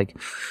was sort of like...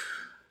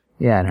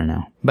 Yeah, I don't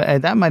know.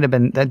 But that might have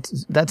been,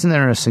 that's an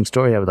interesting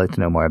story I would like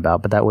to know more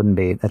about, but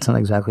that's not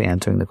exactly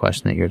answering the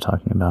question that you're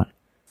talking about.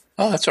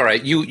 Oh, that's all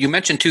right. You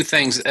mentioned two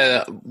things.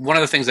 One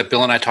of the things that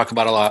Bill and I talk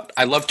about a lot,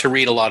 I love to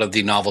read a lot of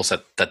the novels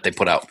that they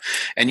put out.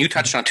 And you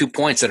touched on 2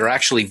 points that are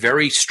actually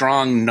very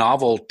strong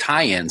novel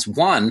tie-ins.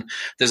 One,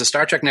 there's a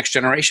Star Trek Next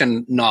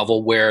Generation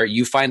novel where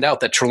you find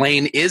out that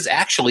Trelane is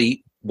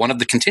actually one of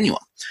the Continuum.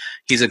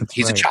 He's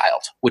a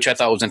child, which I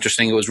thought was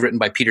interesting. It was written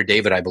by Peter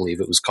David, I believe.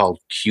 It was called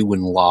Q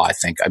and Law, I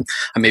think.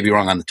 I may be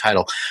wrong on the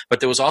title. But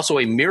there was also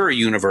a Mirror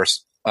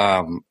Universe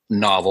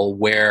novel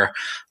where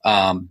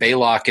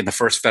Balok and the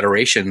First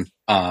Federation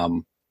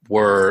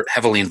were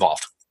heavily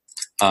involved.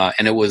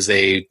 And it was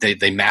they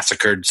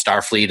massacred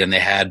Starfleet, and they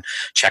had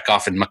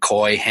Chekhov and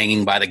McCoy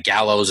hanging by the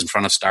gallows in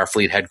front of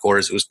Starfleet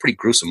headquarters. It was pretty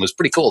gruesome. It was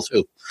pretty cool,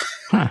 too.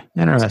 Huh,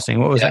 interesting.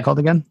 What was that called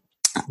again?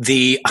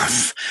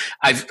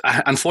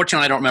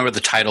 Unfortunately, I don't remember the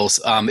titles.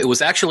 It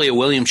was actually a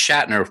William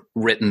Shatner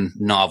written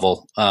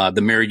novel,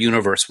 the Mirror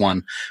Universe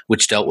one,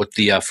 which dealt with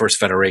the First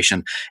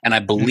Federation. And I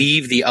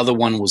believe the other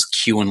one was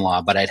Q and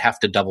Law, but I'd have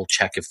to double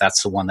check if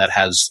that's the one that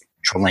has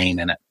Trelane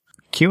in it.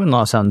 Q and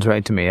Law sounds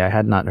right to me. I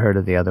had not heard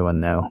of the other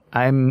one, though.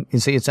 You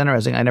see, it's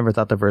interesting. I never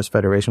thought the First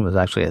Federation was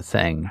actually a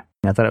thing.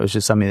 I thought it was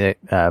just something that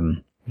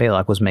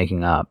Baylock was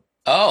making up.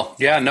 Oh,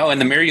 yeah, no. In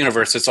the Mirror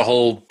Universe,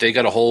 they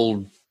got a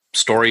whole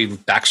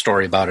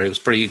backstory about it. It was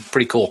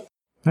pretty cool.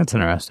 That's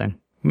interesting.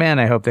 Man,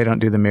 I hope they don't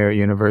do the Mirror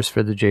Universe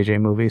for the JJ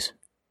movies.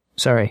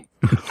 Sorry.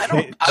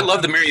 I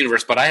love the Mirror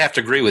Universe, but I have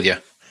to agree with you.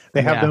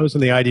 They have those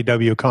in the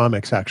IDW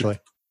comics, actually.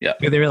 Yeah.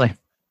 Do they really?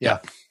 Yeah.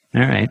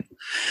 All right.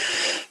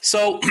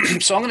 So I'm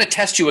going to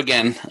test you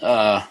again,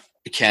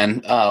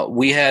 Ken.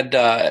 We had,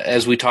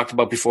 as we talked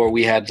about before,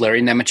 we had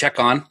Larry Nemechek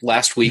on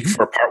last week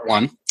for part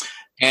 1.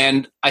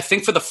 And I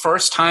think for the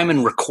first time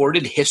in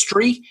recorded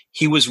history,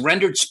 he was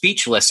rendered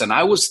speechless. And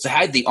I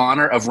had the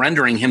honor of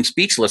rendering him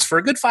speechless for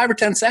a good 5 or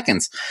 10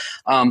 seconds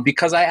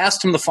because I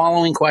asked him the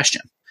following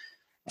question.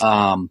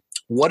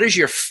 What is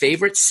your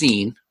favorite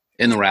scene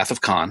in The Wrath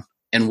of Khan?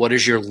 And what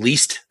is your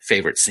least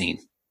favorite scene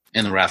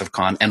in The Wrath of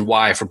Khan? And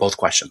why for both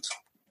questions?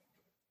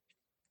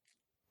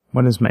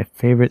 What is my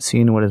favorite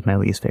scene? What is my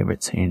least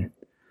favorite scene?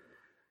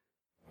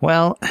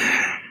 Well,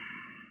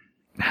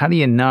 how do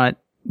you not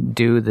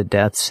do the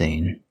death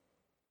scene?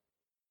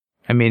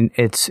 I mean,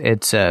 it's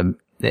an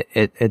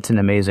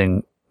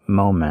amazing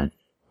moment,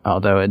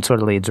 although it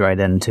sort of leads right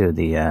into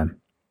the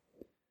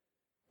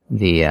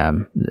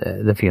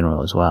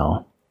funeral as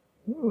well.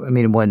 I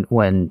mean, when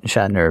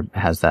Shatner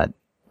has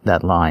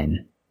that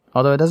line,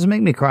 although it doesn't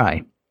make me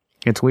cry.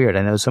 It's weird.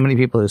 I know so many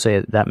people who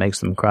say that makes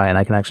them cry, and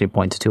I can actually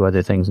point to 2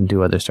 other things in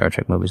 2 other Star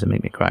Trek movies that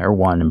make me cry, or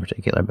one in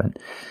particular. But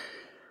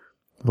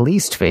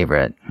least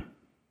favorite,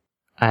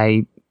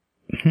 I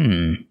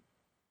don't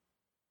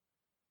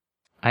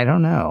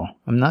know.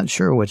 I'm not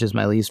sure which is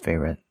my least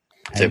favorite.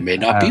 There may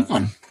not be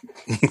one.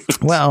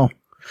 Well,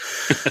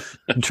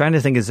 I'm trying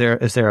to think. Is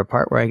there a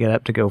part where I get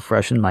up to go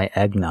freshen my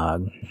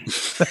eggnog?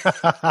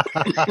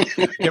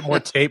 Get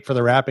more tape for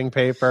the wrapping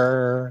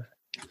paper.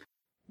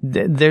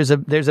 There's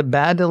a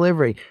bad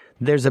delivery.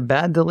 There's a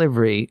bad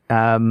delivery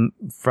from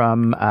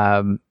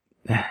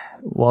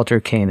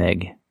Walter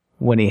Koenig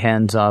when he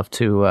hands off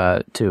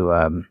to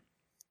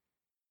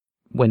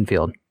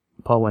Winfield,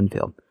 Paul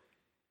Winfield.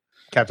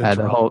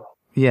 Captain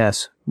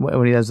yes,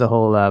 when he does the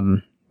whole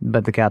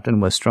but the captain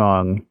was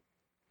strong,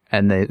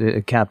 and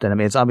the captain. I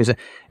mean, it's obvious,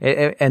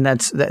 and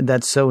that's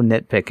so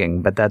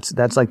nitpicking. But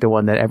that's like the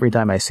one that every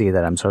time I see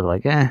that, I'm sort of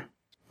like,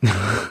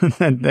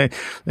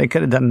 they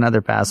could have done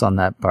another pass on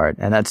that part,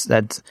 and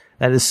that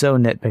is so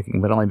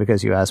nitpicking. But only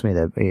because you asked me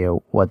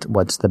that,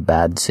 what's the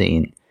bad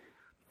scene,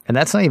 and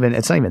it's not even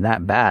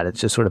that bad.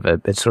 It's just sort of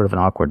an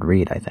awkward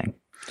read, I think.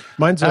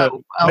 Mine's a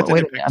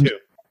nitpick too.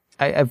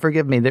 I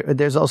forgive me.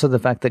 There's also the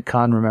fact that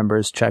Khan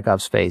remembers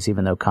Chekhov's face,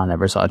 even though Khan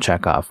never saw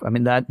Chekhov. I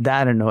mean, that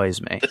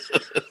annoys me.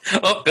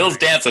 Oh, Bill's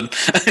dancing.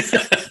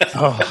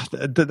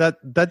 That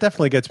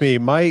definitely gets me.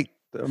 My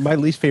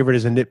least favorite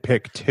is a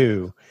nitpick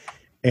too,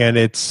 and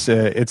it's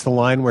the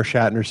line where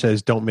Shatner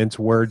says, "Don't mince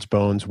words,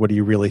 Bones. What do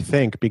you really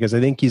think?" Because I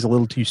think he's a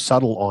little too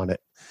subtle on it.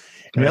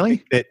 And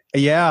really?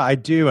 I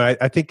do.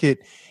 I think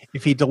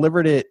if he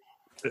delivered it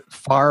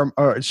far,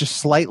 or it's just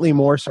slightly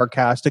more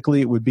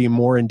sarcastically, it would be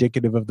more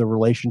indicative of the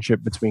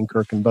relationship between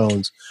Kirk and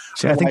Bones.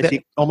 See, I think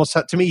he almost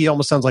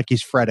sounds like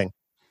he's fretting.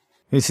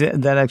 You see,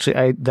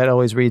 that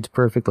always reads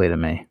perfectly to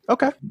me.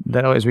 Okay,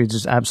 that always reads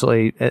just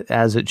absolutely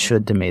as it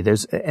should to me.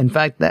 There's, in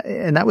fact,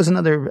 that was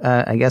another,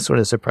 I guess, sort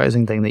of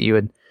surprising thing that you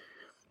had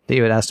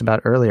asked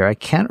about earlier. I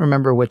can't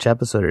remember which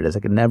episode it is.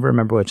 I can never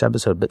remember which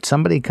episode, but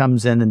somebody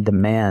comes in and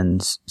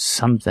demands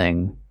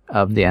something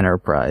of the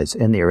Enterprise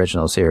in the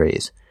original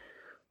series.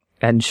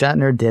 And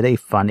Shatner did a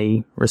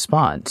funny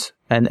response.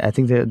 And I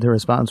think the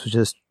response was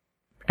just,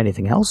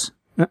 anything else?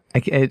 And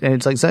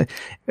it's like, so,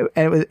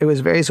 and it was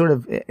very sort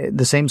of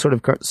the same sort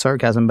of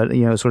sarcasm, but,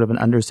 sort of an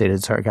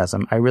understated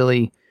sarcasm.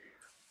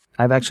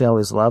 I've actually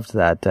always loved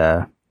that,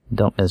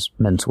 don't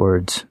mince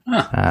words,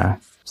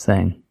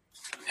 thing.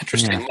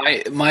 Interesting.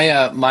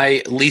 Yeah.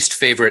 My least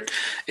favorite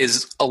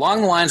is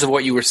along the lines of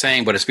what you were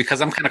saying, but it's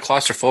because I'm kind of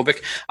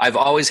claustrophobic. I've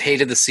always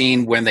hated the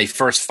scene when they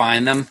first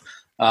find them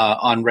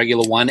on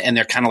Regular One, and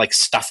they're kind of like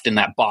stuffed in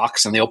that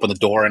box, and they open the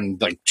door, and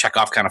like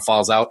Chekhov kind of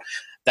falls out.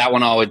 That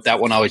one always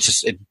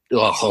just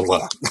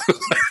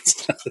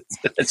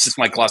it's just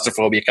my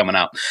claustrophobia coming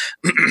out.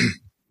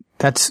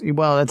 That's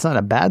not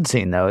a bad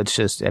scene though. It's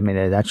just, I mean,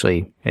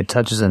 it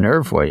touches a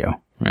nerve for you,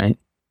 right?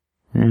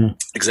 Yeah.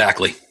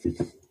 Exactly.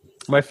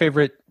 My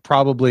favorite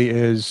probably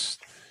is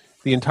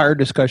the entire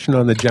discussion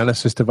on the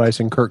Genesis device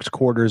in Kirk's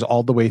quarters,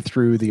 all the way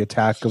through the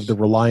attack of the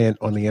Reliant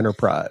on the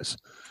Enterprise.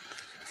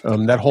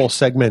 That whole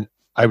segment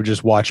I would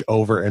just watch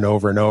over and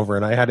over and over,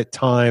 and I had it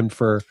timed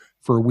for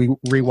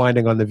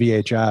rewinding on the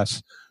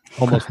VHS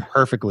almost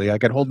perfectly. I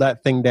could hold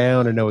that thing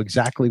down and know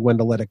exactly when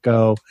to let it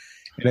go,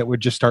 and it would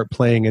just start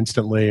playing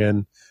instantly.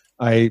 And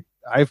I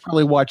I've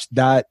probably watched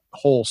that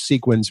whole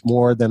sequence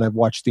more than I've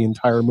watched the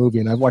entire movie,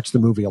 and I've watched the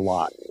movie a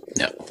lot.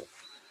 Yeah.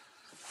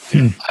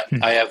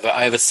 I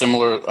have a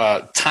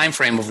similar time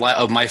frame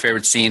of my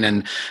favorite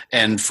scene,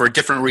 and for a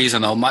different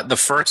reason though. The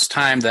first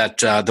time that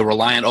the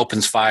Reliant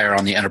opens fire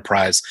on the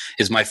Enterprise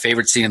is my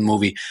favorite scene in the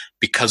movie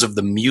because of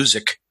the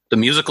music. The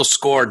musical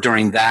score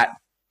during that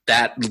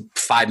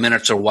 5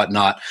 minutes or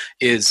whatnot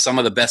is some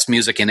of the best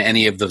music in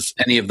any of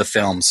the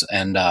films,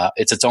 and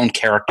it's its own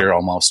character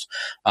almost,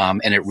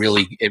 and it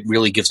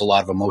really gives a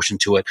lot of emotion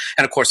to it.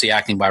 And of course, the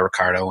acting by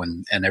Ricardo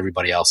and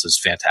everybody else is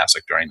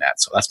fantastic during that.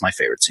 So that's my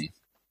favorite scene.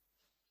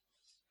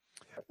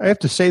 I have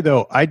to say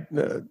though, I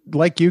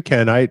like you,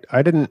 Ken. I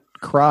didn't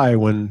cry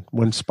when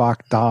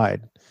Spock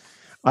died.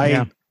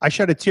 I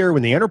shed a tear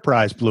when the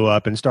Enterprise blew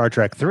up in Star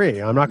Trek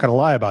 3. I'm not going to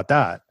lie about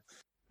that.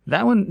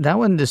 That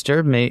one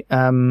disturbed me.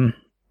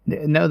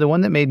 No, the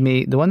one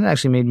that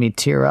actually made me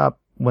tear up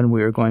when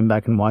we were going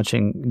back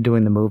and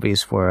doing the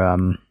movies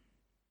for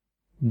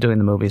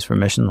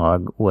Mission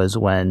Log was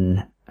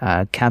when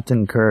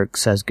Captain Kirk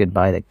says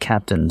goodbye to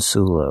Captain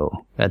Sulu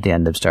at the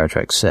end of Star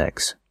Trek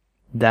 6.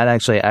 That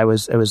actually, it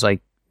was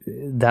like,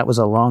 that was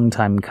a long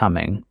time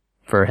coming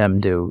for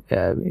him to,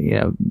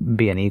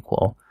 be an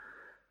equal.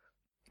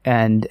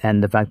 And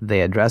the fact that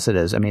they address it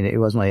as, I mean, it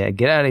wasn't like,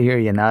 get out of here,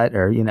 you nut,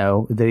 or,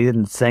 they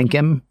didn't thank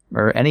him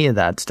or any of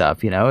that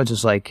stuff, it's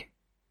just like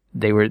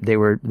they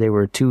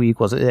were two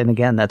equals. And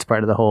again, that's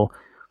part of the whole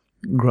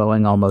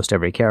growing almost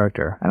every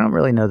character. I don't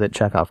really know that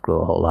Chekhov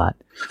grew a whole lot.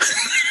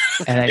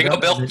 And there you go,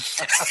 Bill.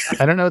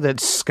 I don't know that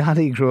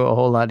Scotty grew a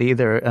whole lot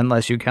either,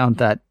 unless you count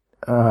that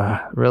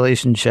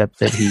relationship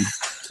that he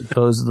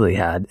supposedly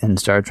had in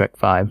Star Trek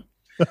 5.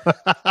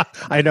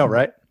 I know,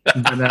 right?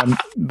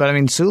 But I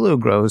mean, Sulu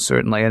grows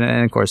certainly, and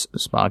of course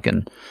Spock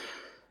and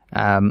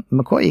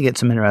McCoy. You get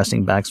some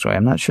interesting backstory.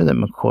 I'm not sure that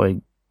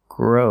McCoy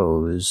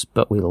grows,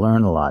 but we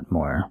learn a lot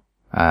more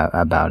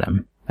about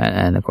him,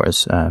 and of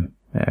course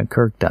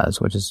Kirk does,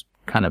 which is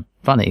kind of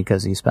funny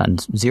because he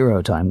spends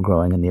zero time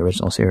growing in the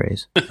original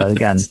series. But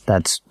again,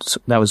 that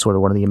was sort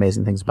of one of the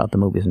amazing things about the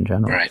movies in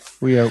general. Right.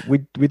 We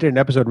did an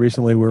episode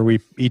recently where we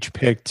each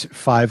picked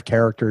 5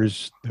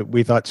 characters that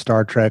we thought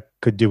Star Trek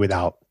could do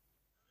without.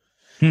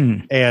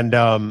 And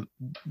the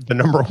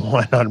number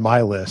one on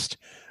my list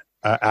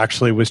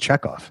actually was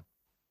Chekhov.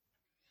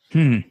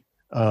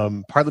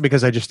 Partly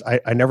because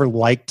I never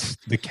liked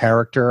the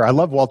character. I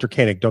love Walter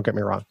Koenig, don't get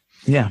me wrong.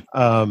 Yeah.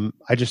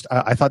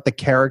 I thought the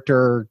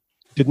character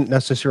didn't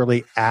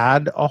necessarily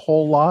add a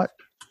whole lot.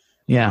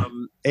 Yeah.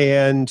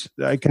 And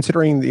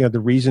considering the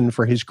reason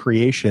for his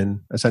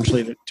creation,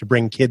 essentially to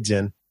bring kids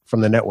in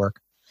from the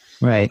network.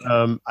 Right.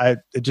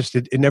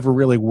 It never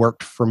really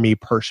worked for me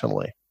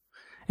personally.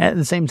 At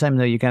the same time,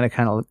 though, you kind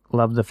of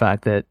love the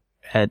fact that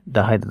at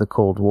the height of the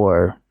Cold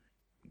War,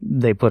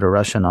 they put a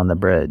Russian on the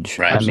bridge.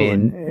 Right. I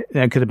mean,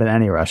 it could have been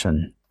any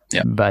Russian.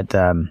 Yeah. But,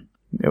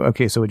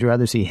 okay, so would you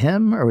rather see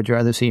him or would you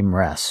rather see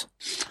Mress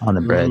on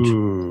the bridge?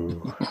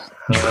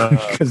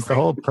 Because the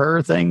whole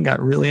purr thing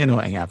got really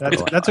annoying after a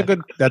while. That's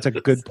a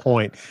good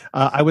point.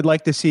 I would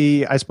like to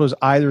see, I suppose,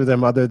 either of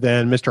them other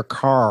than Mr.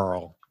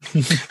 Carl.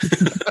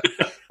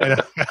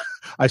 And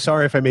I'm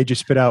sorry if I made you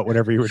spit out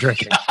whatever you were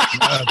drinking.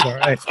 That's all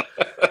right.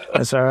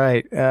 That's all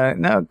right.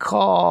 No,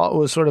 Carl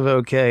was sort of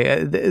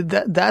okay.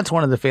 That's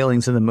one of the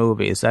failings in the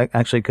movies. That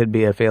actually could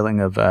be a failing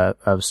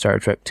of Star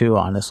Trek 2,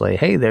 honestly.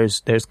 Hey,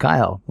 there's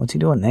Kyle. What's he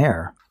doing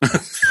there?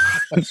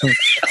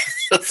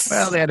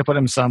 Well, they had to put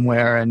him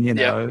somewhere, and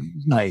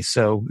nice,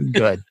 so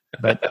good.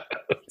 But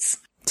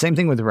same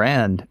thing with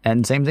Rand,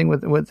 and same thing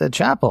with the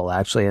Chapel,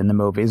 actually, in the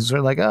movies. It's sort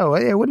of like, oh,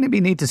 hey, wouldn't it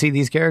be neat to see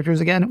these characters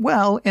again?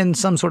 Well, in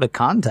some sort of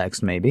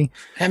context, maybe.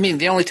 I mean,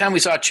 the only time we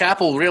saw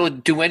Chapel really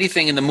do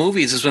anything in the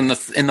movies is in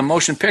the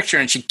motion picture,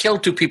 and she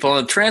killed 2 people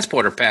on a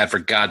transporter pad, for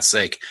God's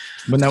sake.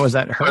 When that was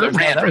that her? Rand,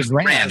 that was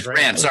Rand.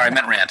 Sorry, I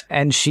meant Rand.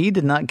 And she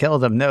did not kill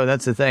them. No,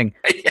 that's the thing.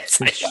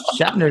 Yes, I know.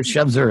 Shatner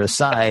shoves her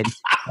aside,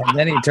 and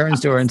then he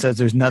turns to her and says,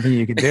 "There's nothing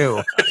you can do."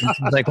 And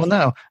she's like, "Well,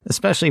 no,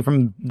 especially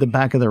from the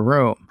back of the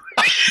room."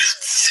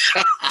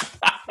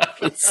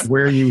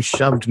 Where you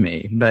shoved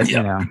me, but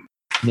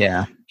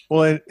yeah.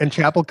 Well, and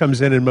Chapel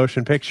comes in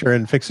motion picture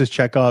and fixes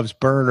Chekhov's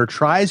burn, or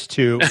tries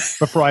to,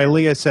 before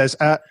Ilea says,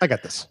 "I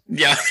got this."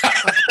 Yeah,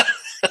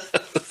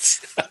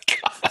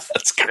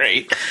 that's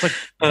great.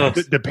 Like,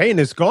 the pain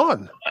is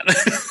gone.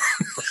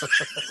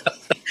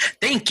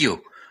 Thank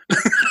you.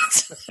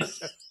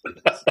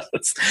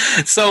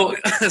 So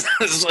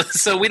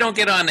we don't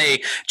get on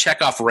a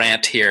Chekhov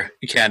rant here,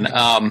 Ken.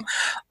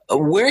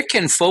 Where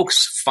can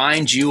folks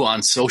find you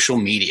on social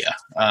media?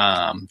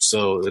 I'm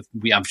sure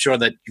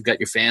that you've got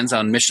your fans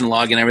on Mission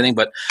Log and everything,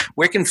 but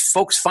where can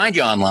folks find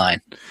you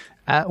online?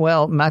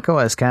 Well,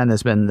 macOS Ken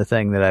has been the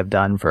thing that I've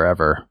done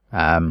forever.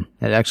 It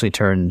actually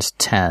turns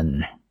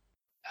 10.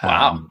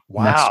 Wow.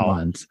 Next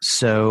month.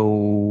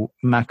 So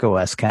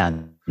macOS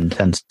Ken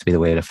tends to be the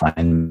way to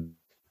find me.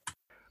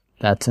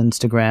 That's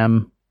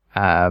Instagram.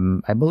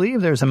 I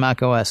believe there's a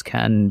macOS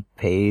Ken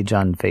page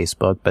on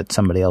Facebook, but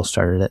somebody else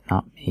started it,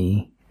 not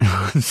me.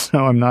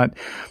 So I'm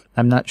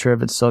not sure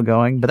if it's still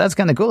going, but that's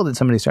kind of cool that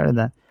somebody started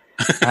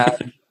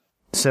that.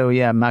 So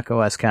yeah,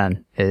 macOS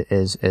Ken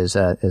is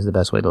the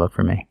best way to look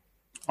for me.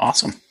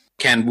 Awesome.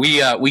 Ken,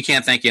 we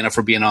can't thank you enough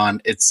for being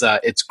on.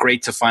 It's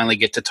great to finally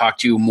get to talk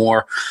to you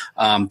more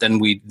than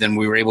we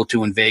were able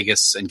to in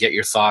Vegas and get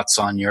your thoughts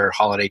on your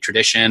holiday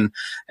tradition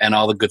and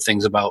all the good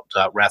things about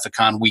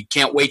Wrath-A-Con. We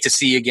can't wait to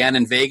see you again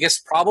in Vegas.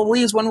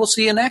 Probably is when we'll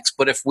see you next.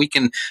 But if we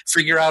can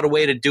figure out a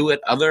way to do it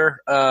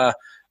other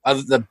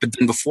than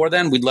before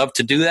then, we'd love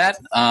to do that.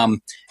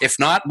 If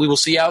not, we will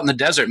see you out in the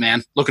desert,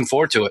 man. Looking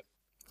forward to it.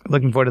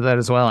 Looking forward to that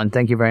as well. And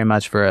thank you very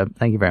much for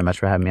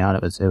having me on.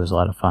 It was a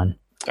lot of fun.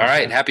 All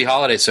right. Happy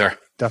holidays, sir.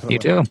 Definitely. You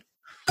too.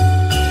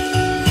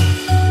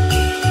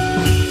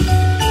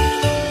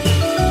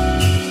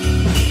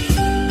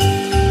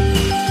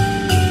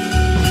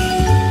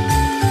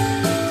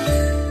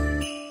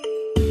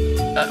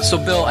 So,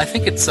 Bill, I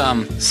think it's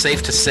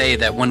safe to say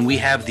that when we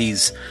have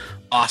these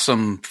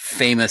awesome,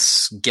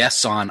 famous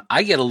guests on,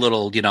 I get a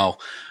little, oh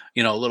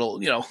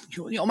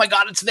my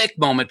God, it's Vic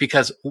moment,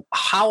 because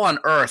how on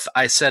earth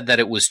I said that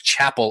it was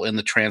Chapel in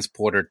the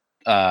transporter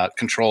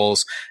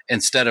controls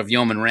instead of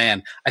Yeoman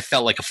Rand, I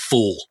felt like a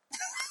fool.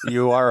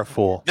 You are a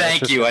fool.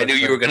 Thank you. I knew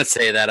you were going to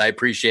say that. I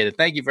appreciate it.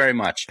 Thank you very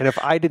much. And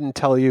if I didn't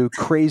tell you,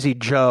 Crazy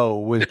Joe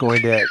was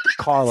going to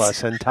call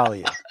us and tell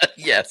you.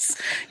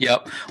 Yes.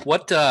 Yep.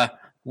 What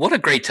a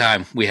great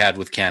time we had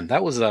with Ken.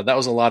 That was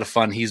a lot of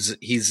fun. He's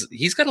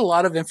got a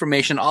lot of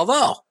information,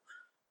 although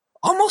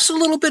almost a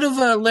little bit of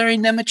a Larry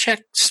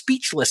Nemechek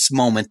speechless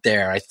moment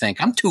there. I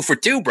think I'm 2 for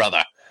 2,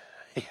 brother.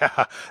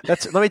 Yeah,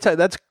 let me tell you,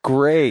 that's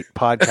great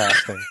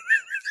podcasting.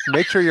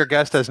 Make sure your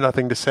guest has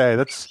nothing to say.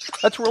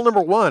 That's rule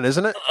number 1,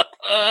 isn't it?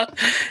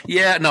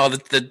 Yeah, no,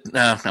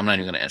 I'm not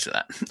even going to answer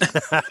that.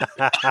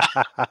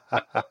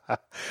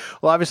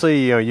 Well,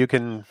 obviously, you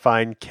can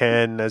find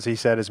Ken, as he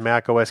said, as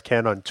macOS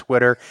Ken on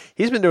Twitter.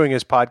 He's been doing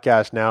his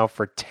podcast now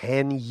for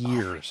 10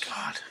 years. Oh my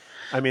God.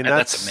 I mean,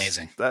 that's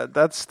amazing.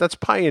 That's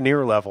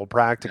pioneer level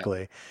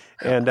practically.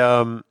 Yeah.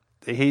 And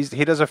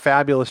he does a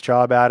fabulous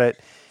job at it.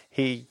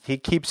 He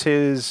keeps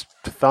his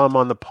thumb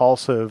on the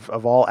pulse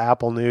of all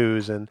Apple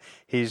news, and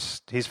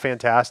he's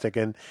fantastic.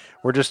 And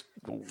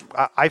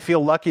I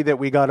feel lucky that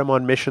we got him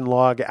on Mission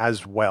Log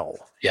as well.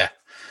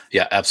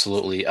 Yeah,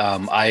 absolutely.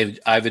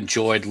 I've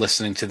enjoyed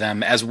listening to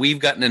them as we've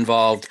gotten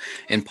involved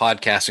in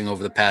podcasting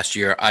over the past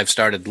year. I've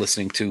started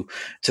listening to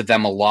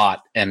them a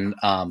lot, and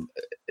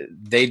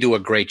they do a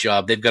great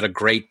job. They've got a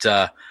great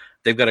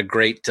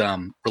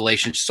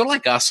relationship, sort of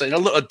like us, a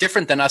little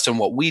different than us in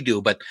what we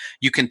do, but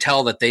you can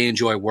tell that they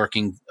enjoy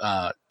working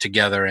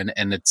together. And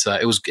it's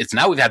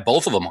now we've had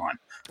both of them on.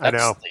 I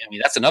know. I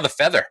mean, that's another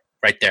feather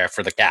right there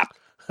for the cap,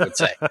 I would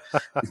say.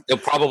 They'll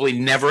probably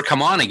never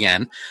come on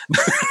again.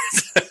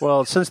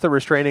 Well, since the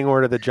restraining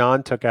order that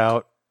John took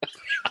out.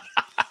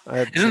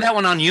 Isn't that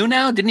one on you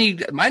now? Didn't he?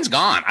 Mine's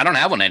gone. I don't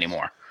have one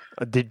anymore.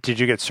 Did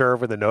you get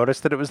served with a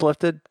notice that it was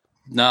lifted?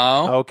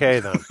 No. Okay,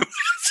 then.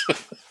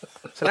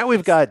 So now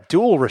we've got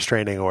dual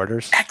restraining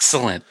orders.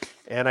 Excellent.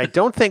 And I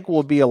don't think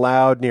we'll be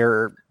allowed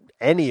near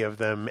any of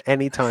them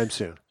anytime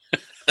soon.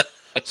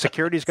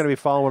 Security is going to be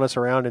following us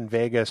around in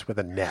Vegas with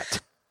a net.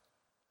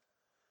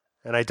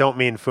 And I don't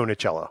mean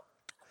Funicello.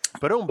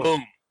 Boom.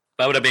 Boom.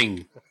 Bada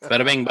bing.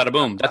 Bada bing, bada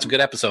boom. That's a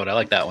good episode. I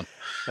like that one.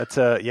 That's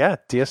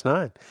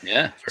DS9.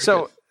 Yeah.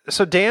 So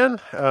Dan,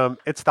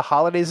 it's the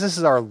holidays. This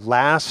is our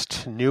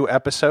last new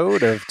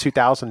episode of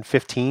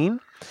 2015.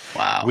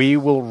 Wow. We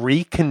will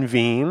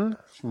reconvene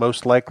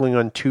most likely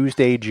on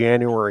Tuesday,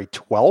 January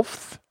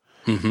 12th,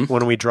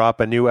 when we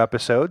drop a new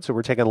episode. So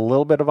we're taking a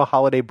little bit of a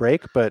holiday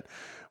break, but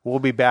we'll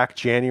be back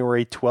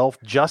January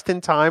 12th, just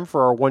in time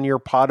for our 1-year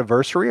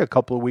podiversary a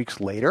couple of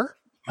weeks later.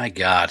 My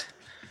God.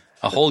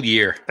 A whole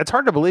year. It's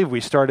hard to believe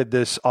we started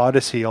this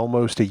Odyssey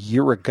almost a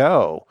year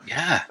ago.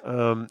 Yeah.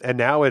 And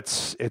now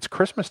it's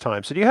Christmas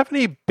time. So do you have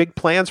any big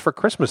plans for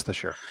Christmas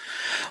this year?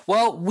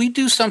 Well, we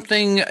do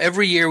something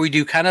every year. We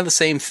do kind of the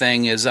same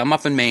thing. Is I'm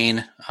up in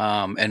Maine,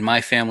 and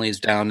my family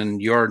is down in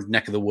your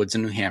neck of the woods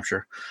in New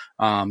Hampshire.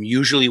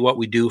 Usually what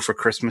we do for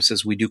Christmas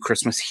is we do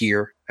Christmas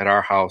here at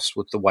our house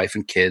with the wife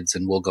and kids,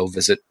 and we'll go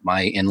visit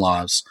my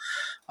in-laws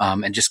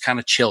and just kind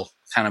of chill.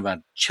 Kind of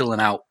a chilling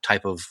out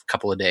type of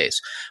couple of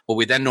days. What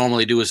we then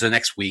normally do is the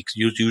next week,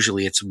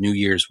 usually it's New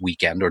Year's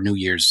weekend or New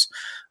Year's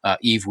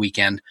Eve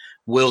weekend,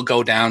 we'll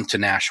go down to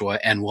Nashua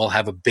and we'll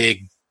have a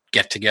big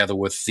get together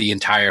with the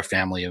entire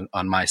family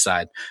on my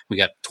side. We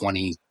got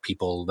 20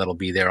 people that'll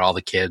be there, all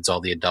the kids,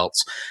 all the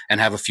adults, and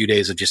have a few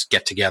days of just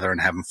get together and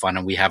having fun.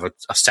 And we have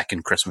a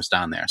second Christmas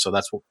down there. So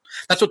that's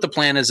what the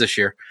plan is this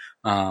year.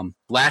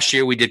 Last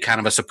year we did kind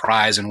of a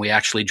surprise, and we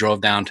actually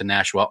drove down to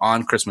Nashua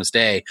on Christmas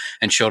Day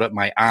and showed up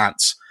my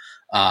aunt's,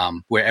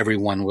 where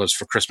everyone was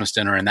for Christmas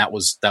dinner. And that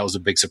was a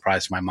big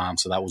surprise to my mom.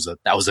 So that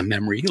was a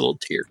memory. A little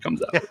tear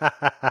comes out.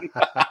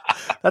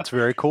 That's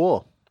very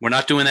cool. We're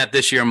not doing that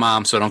this year,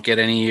 Mom, so don't get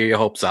any of your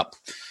hopes up.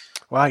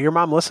 Wow, your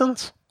mom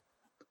listens?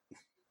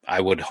 I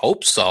would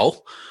hope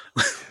so.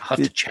 I'll have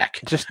to check.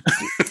 Just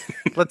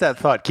let that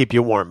thought keep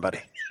you warm,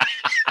 buddy.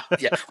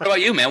 Yeah. What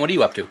about you, man? What are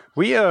you up to?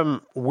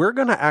 We're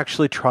gonna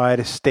actually try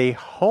to stay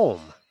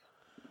home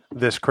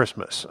this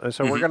Christmas.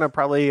 So we're gonna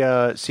probably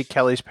see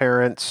Kelly's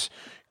parents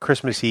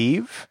Christmas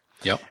Eve.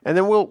 Yep. And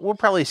then we'll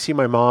probably see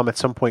my mom at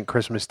some point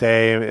Christmas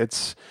Day.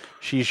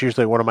 She's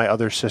usually at one of my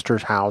other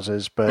sister's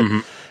houses. But,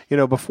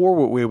 before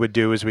what we would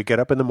do is we get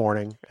up in the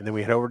morning and then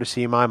we head over to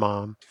see my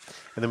mom.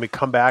 And then we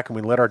come back and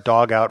we let our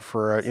dog out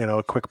for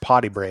a quick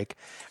potty break.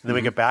 And then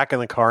we get back in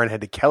the car and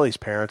head to Kelly's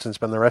parents and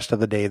spend the rest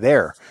of the day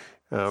there.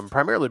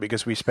 Primarily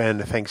because we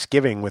spend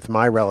Thanksgiving with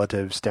my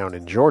relatives down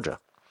in Georgia.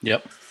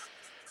 Yep.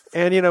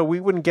 And, we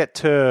wouldn't get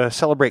to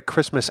celebrate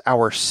Christmas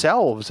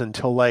ourselves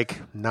until like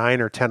 9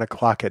 or 10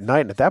 o'clock at night.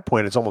 And at that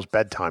point, it's almost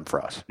bedtime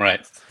for us.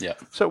 Right. Yeah.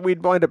 So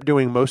we'd wind up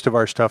doing most of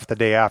our stuff the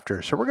day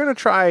after. So we're going to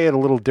try it a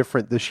little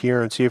different this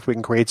year and see if we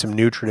can create some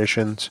new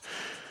traditions.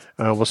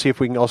 We'll see if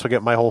we can also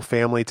get my whole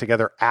family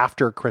together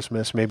after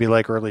Christmas, maybe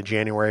like early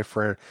January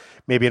for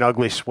maybe an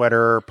ugly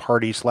sweater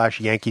party /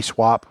 Yankee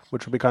swap,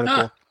 which would be kind of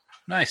cool.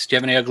 Nice. Do you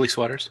have any ugly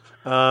sweaters?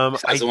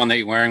 Besides the one that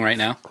you're wearing right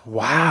now?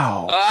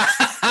 Wow.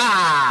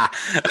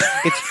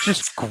 It's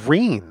just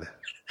green.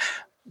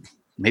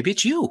 Maybe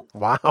it's you.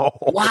 Wow.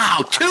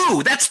 Wow.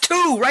 2. That's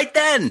 2 right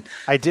then.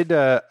 I did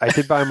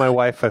buy my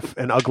wife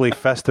an ugly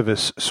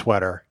Festivus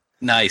sweater.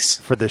 Nice.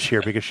 For this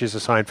year because she's a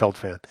Seinfeld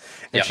fan.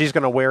 And she's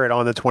going to wear it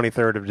on the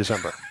 23rd of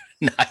December.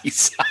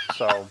 Nice.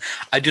 So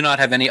I do not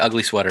have any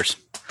ugly sweaters.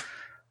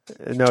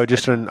 No,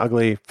 just an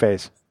ugly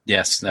face.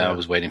 Yes, I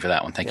was waiting for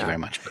that one. Thank you very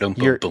much. Boom,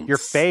 boom, Your boom.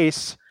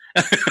 face.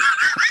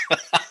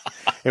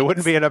 It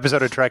wouldn't be an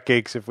episode of Trek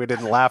Geeks if we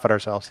didn't laugh at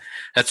ourselves.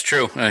 That's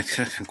true.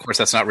 Of course,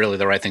 that's not really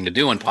the right thing to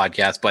do in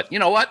podcasts, but you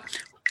know what?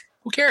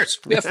 Who cares?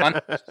 We have fun.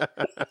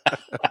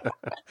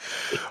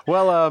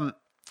 Well,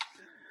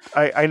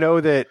 I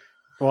know that.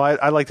 Well,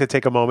 I like to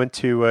take a moment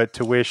to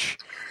wish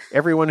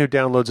everyone who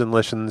downloads and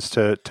listens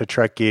to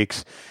Trek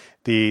Geeks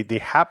the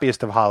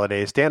happiest of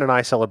holidays. Dan and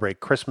I celebrate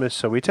Christmas,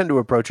 so we tend to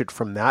approach it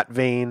from that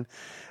vein.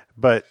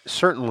 But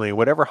certainly,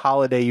 whatever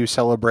holiday you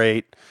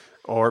celebrate,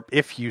 or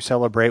if you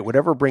celebrate,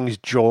 whatever brings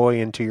joy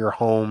into your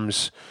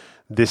homes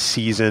this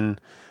season,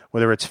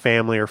 whether it's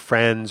family or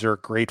friends or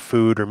great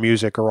food or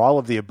music or all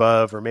of the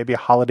above, or maybe a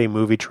holiday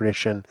movie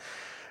tradition,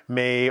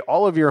 may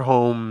all of your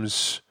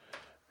homes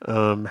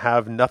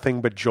have nothing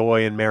but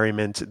joy and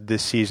merriment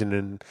this season.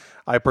 And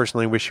I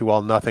personally wish you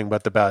all nothing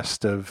but the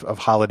best of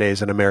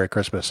holidays and a Merry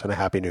Christmas and a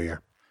Happy New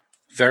Year.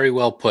 Very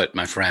well put,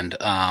 my friend.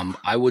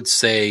 I would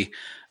say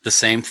the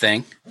same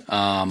thing.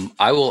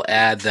 I will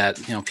add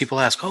that, people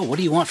ask, oh, what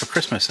do you want for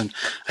Christmas? And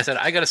I said,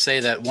 I got to say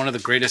that one of the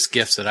greatest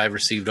gifts that I've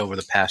received over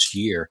the past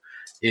year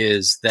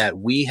is that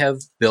we have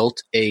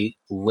built a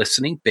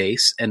listening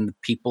base, and the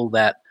people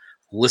that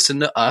listen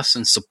to us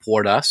and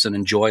support us and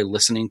enjoy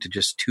listening to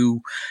just two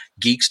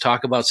geeks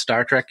talk about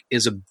Star Trek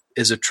is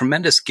a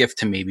tremendous gift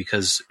to me,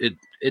 because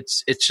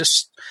it's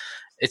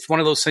one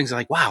of those things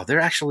like, wow,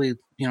 they're actually,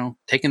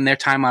 taking their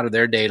time out of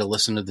their day to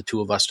listen to the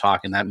two of us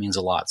talk. And that means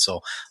a lot.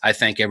 So I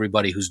thank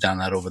everybody who's done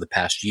that over the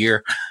past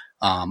year.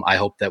 I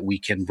hope that we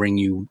can bring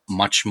you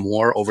much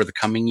more over the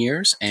coming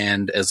years.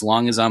 And as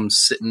long as I'm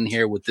sitting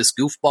here with this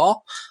goofball,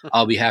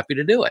 I'll be happy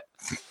to do it.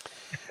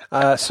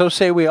 So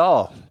say we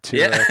all,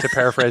 to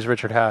paraphrase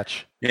Richard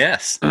Hatch.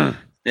 Yes.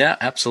 Yeah,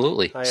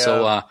 absolutely.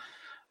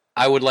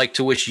 I would like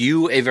to wish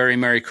you a very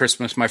Merry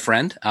Christmas, my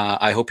friend.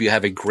 I hope you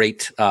have a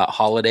great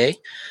holiday.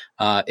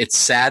 It's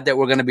sad that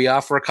we're going to be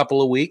off for a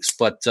couple of weeks,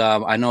 but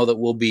I know that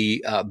we'll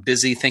be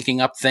busy thinking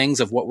up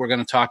things of what we're going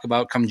to talk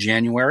about come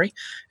January,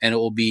 and it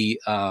will be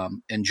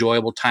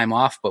enjoyable time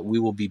off, but we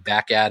will be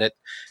back at it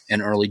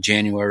in early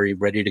January,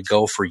 ready to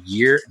go for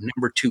year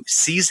number 2,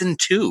 season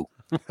 2.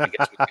 I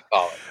guess we could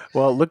call it.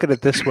 Well, look at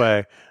it this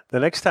way. The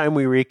next time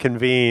we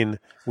reconvene,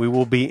 we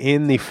will be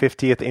in the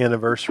 50th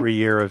anniversary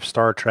year of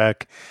Star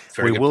Trek.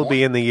 We will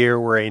be in the year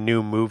where a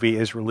new movie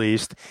is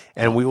released,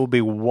 and we will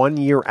be 1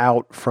 year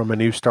out from a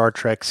new Star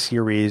Trek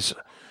series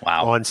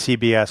on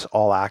CBS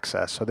All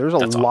Access. So there's a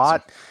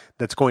lot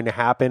that's going to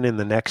happen in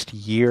the next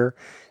year,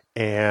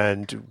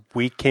 and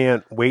we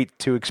can't wait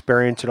to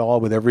experience it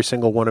all with every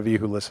single one of you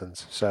who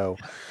listens. So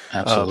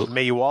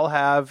may you all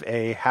have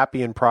a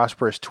happy and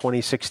prosperous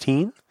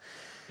 2016.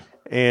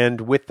 And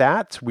with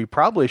that, we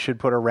probably should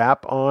put a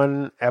wrap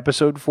on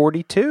episode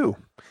 42.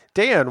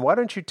 Dan, why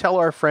don't you tell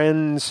our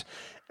friends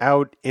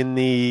out in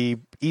the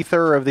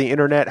ether of the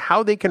internet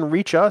how they can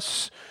reach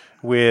us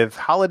with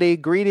holiday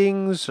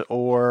greetings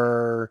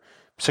or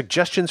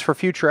suggestions for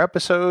future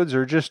episodes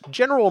or just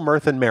general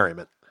mirth and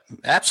merriment?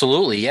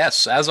 Absolutely,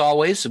 yes. As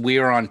always, we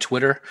are on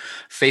Twitter,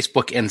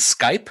 Facebook, and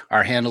Skype.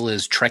 Our handle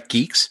is Trek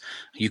Geeks.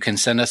 You can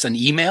send us an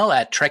email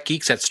at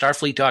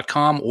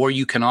trekgeeks@starfleet.com, or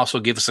you can also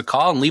give us a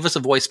call and leave us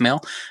a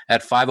voicemail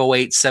at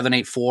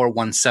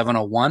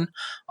 508-784-1701.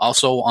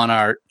 Also on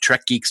our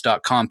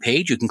trekgeeks.com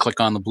page, you can click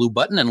on the blue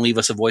button and leave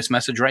us a voice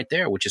message right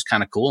there, which is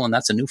kind of cool, and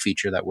that's a new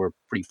feature that we're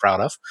pretty proud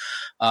of.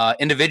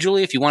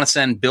 Individually, if you want to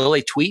send Bill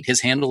a tweet,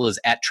 his handle is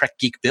at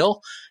TrekGeekBill.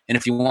 And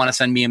if you want to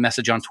send me a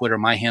message on Twitter,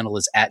 my handle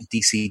is at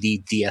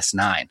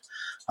DCDDS9.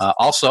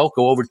 Also,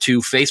 go over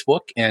to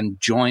Facebook and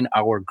join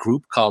our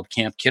group called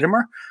Camp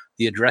Kittimer.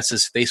 The address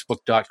is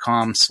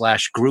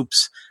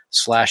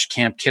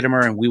facebook.com/groups/Camp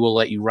Kittimer, and we will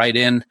let you right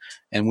in.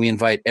 And we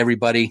invite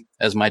everybody,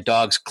 as my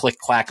dogs click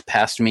clack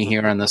past me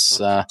here on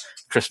this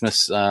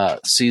Christmas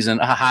season.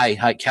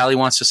 Hi. Callie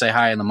wants to say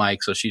hi on the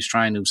mic, so she's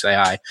trying to say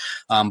hi.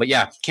 But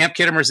yeah, Camp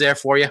Kittimer's there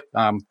for you.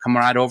 Come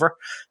right over.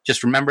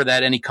 Just remember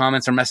that any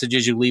comments or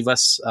messages you leave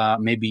us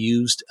may be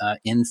used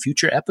in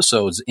future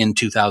episodes in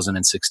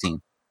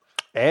 2016.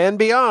 And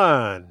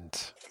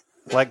beyond.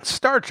 Like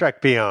Star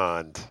Trek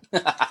Beyond.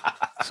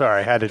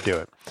 Sorry, I had to do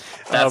it.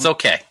 That's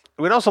okay.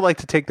 We'd also like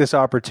to take this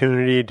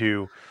opportunity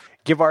to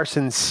give our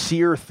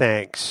sincere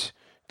thanks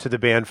to the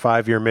band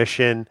 5 Year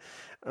Mission.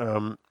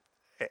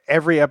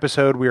 Every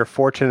episode, we are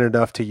fortunate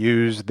enough to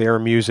use their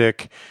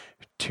music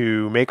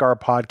to make our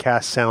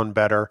podcast sound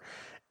better,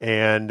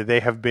 and they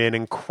have been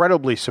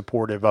incredibly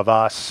supportive of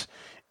us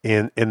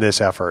in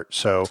this effort.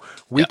 So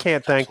we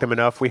can't thank them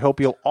enough. We hope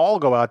you'll all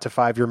go out to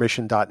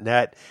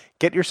 5yearmission.net,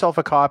 get yourself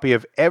a copy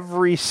of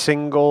every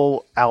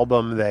single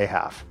album they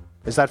have.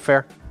 Is that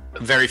fair?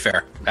 Very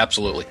fair.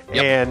 Absolutely.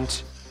 Yep.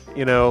 And,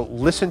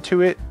 listen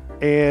to it.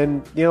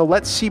 And,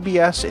 let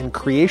CBS and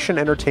Creation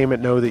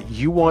Entertainment know that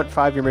you want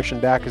 5 Year Mission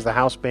back as the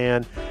house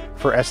band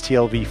for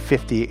STLV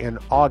 50 in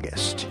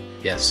August.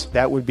 Yes.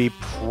 That would be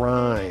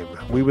prime.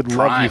 We would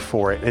love you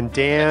for it. And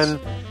Dan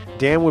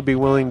would be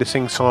willing to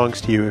sing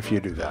songs to you if you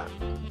do that.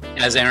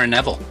 As Aaron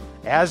Neville.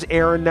 As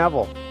Aaron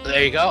Neville.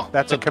 There you go.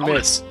 That's a commit.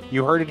 Bonus.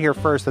 You heard it here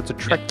first. That's a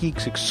Trek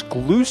Geeks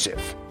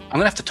exclusive. I'm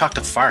going to have to talk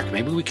to Fark.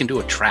 Maybe we can do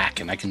a track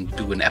and I can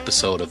do an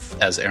episode of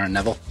as Aaron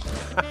Neville.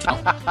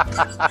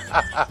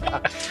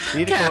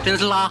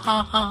 Captain's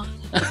Law.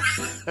 You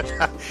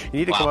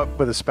need to come up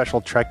with a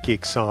special Trek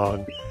Geek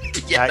song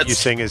that you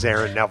sing as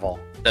Aaron Neville.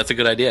 That's a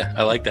good idea.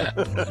 I like that.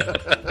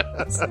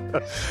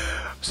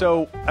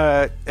 So,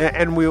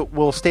 and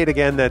we'll state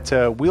again that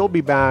we'll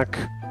be back.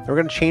 We're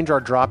going to change our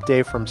drop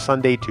day from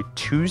Sunday to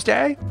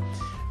Tuesday.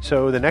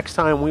 So the next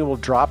time we will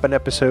drop an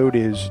episode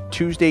is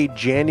Tuesday,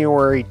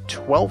 January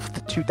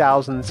 12th,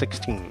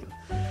 2016.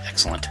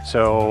 Excellent.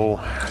 So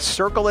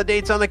circle the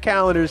dates on the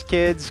calendars,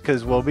 kids,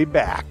 because we'll be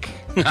back.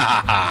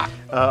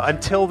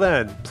 Until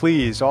then,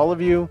 please, all of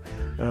you,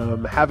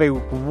 have a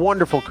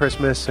wonderful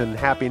Christmas and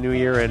Happy New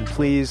Year, and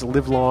please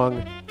live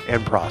long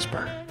and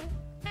prosper.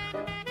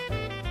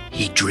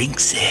 He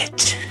drinks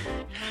it,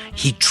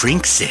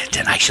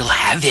 and I shall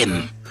have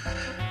him.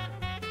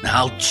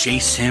 I'll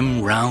chase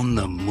him round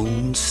the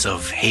moons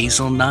of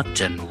hazelnut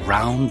and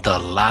round the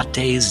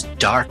latte's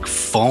dark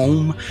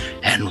foam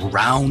and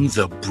round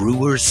the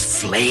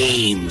brewer's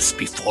flames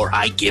before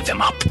I give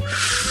him up.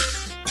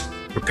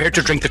 Prepare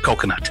to drink the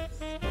coconut.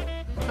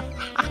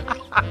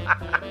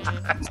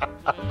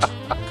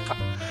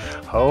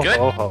 Ho, Good.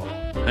 ho, ho.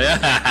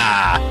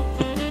 Yeah.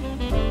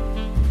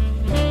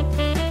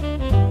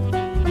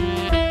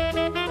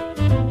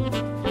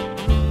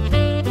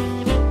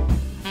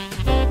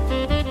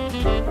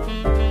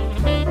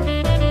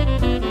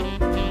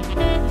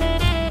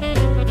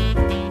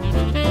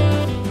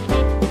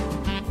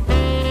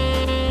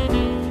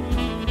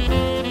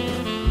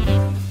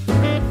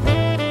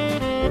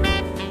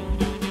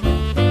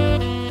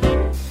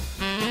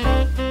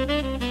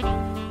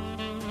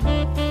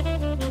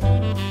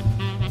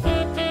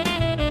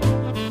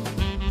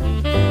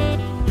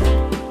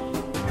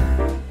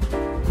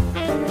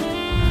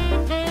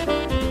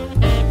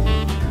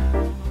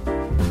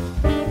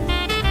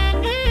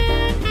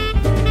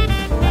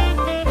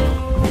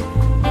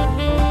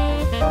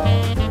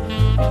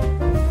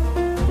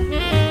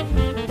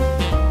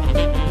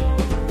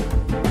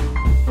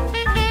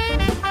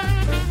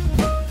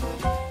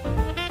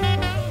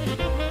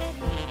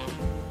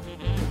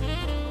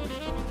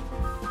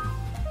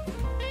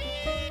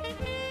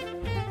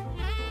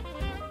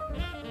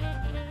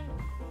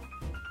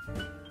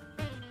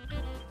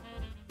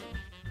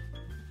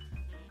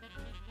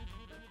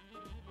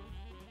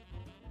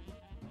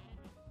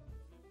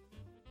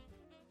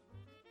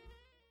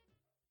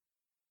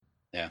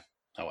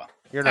 Oh, well.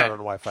 You're not on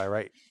Wi-Fi,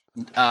 right?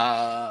 You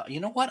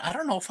know what? I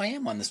don't know if I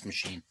am on this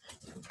machine.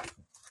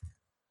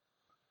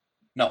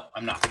 No,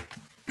 I'm not.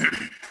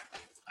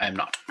 I am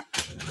not.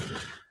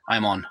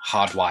 I'm on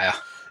Hardwire.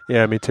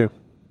 Yeah, me too.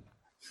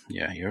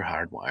 Yeah, you're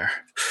Hardwire.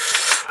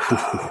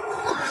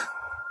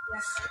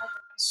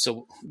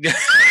 So,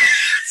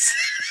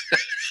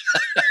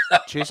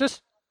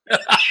 Jesus?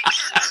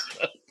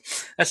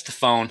 that's the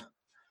phone.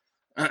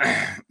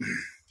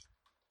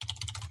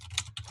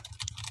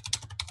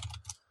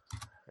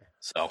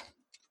 So,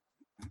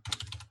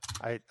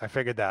 I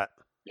figured that.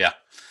 Yeah.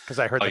 Because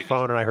I heard the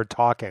phone and I heard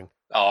talking.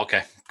 Oh,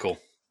 okay. Cool.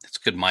 It's a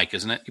good mic,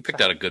 isn't it? You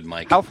picked out a good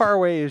mic. How far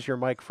away is your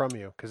mic from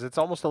you? Because it's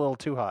almost a little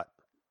too hot.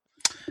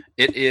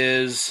 It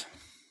is...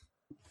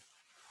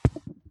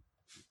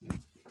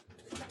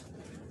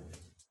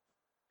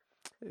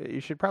 You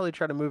should probably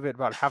try to move it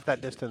about half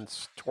that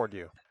distance toward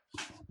you.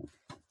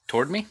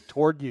 Toward me?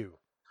 Toward you.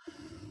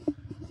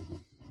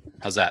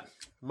 How's that?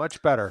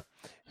 Much better.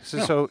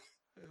 So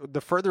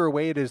the further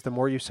away it is, the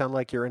more you sound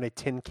like you're in a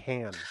tin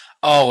can.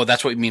 Oh,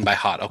 that's what you mean by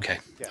hot. Okay.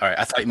 Yeah. All right.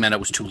 I thought you meant it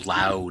was too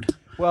loud.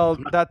 Well,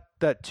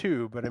 that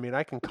too, but I mean,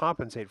 I can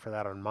compensate for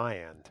that on my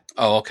end.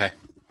 Oh, okay.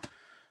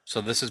 So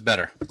this is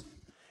better.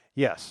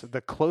 Yes, the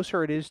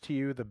closer it is to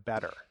you, the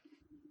better.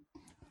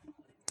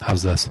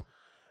 How's this?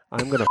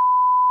 I'm gonna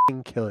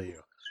kill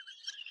you.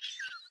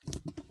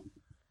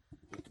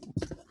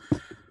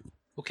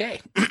 Okay.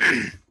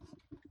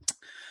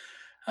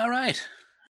 All right.